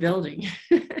leave the building.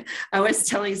 I was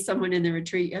telling someone in the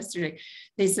retreat yesterday,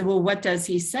 they said, well, what does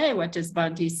he say? What does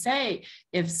Bhante say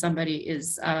if somebody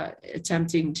is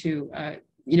attempting to,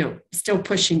 still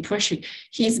pushing.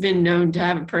 He's been known to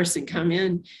have a person come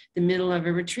in the middle of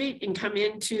a retreat and come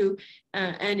into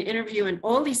an interview, and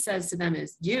all he says to them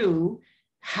is, you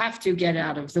have to get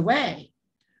out of the way.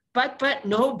 But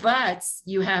no buts,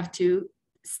 you have to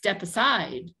step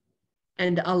aside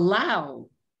and allow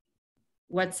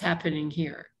what's happening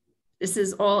here. This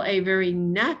is all a very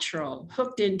natural,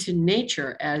 hooked into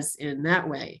nature, as in that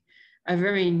way, a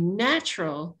very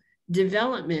natural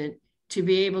development to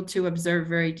be able to observe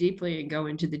very deeply and go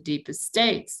into the deepest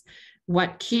states.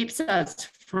 What keeps us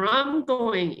from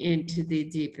going into the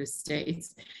deepest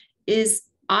states is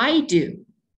I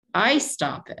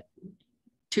stop it.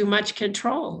 Too much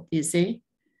control, you see?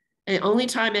 And the only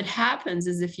time it happens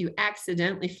is if you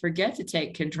accidentally forget to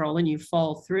take control and you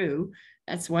fall through.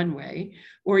 That's one way.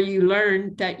 Or you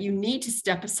learn that you need to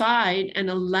step aside and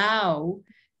allow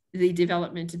the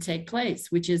development to take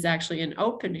place, which is actually an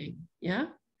opening. Yeah.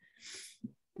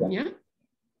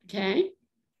 Okay.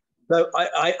 So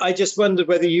I just wondered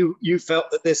whether you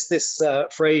felt that this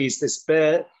phrase, this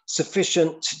bare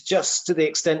sufficient just to the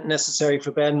extent necessary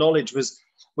for bare knowledge, was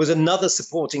another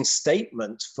supporting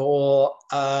statement for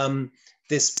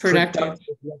this productive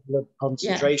level of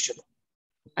concentration. Yeah.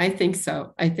 I think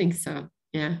so.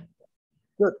 Yeah.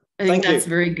 Good. I think that's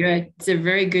very good. It's a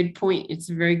very good point. It's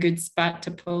a very good spot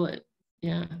to pull it.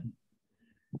 Yeah.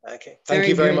 Okay. Thank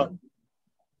you very much.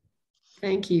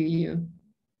 Thank you.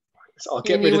 So I'll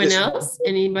get Anyone rid of this. Else?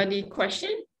 Anybody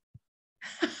question?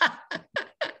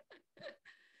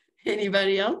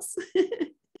 Anybody else?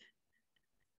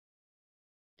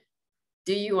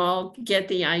 Do you all get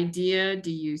the idea?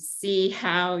 Do you see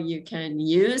how you can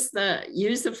use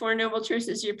the Four Noble Truths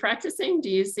as you're practicing? Do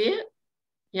you see it?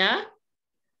 Yeah?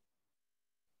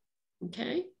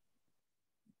 Okay.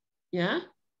 Yeah?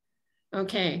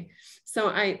 Okay.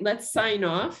 So let's sign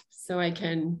off so I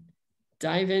can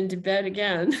dive into bed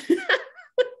again.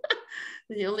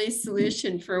 The only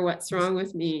solution for what's wrong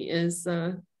with me is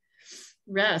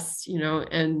rest, you know,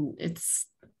 and it's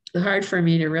hard for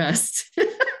me to rest,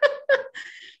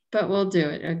 but we'll do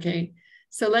it. Okay.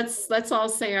 So let's all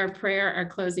say our prayer, our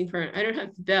closing prayer. I don't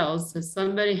have bells, so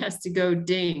somebody has to go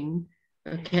ding.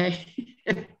 Okay.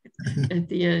 At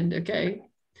the end. Okay.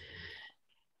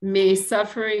 May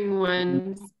suffering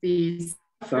ones be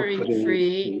suffering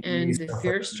free, and the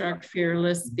fear-struck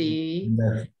fearless be.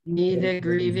 May the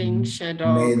grieving shed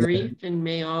all grief, and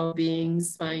may all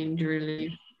beings find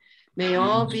relief. May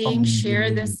all beings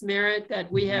share this merit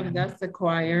that we have thus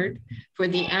acquired for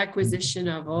the acquisition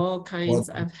of all kinds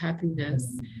of happiness.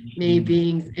 May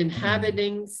beings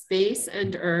inhabiting space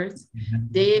and earth,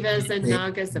 devas and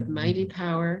nagas of mighty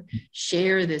power,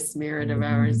 share this merit of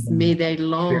ours. May they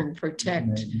long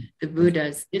protect the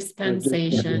Buddha's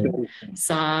dispensation.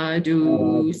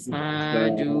 Sadhu,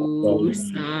 sadhu,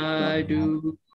 sadhu.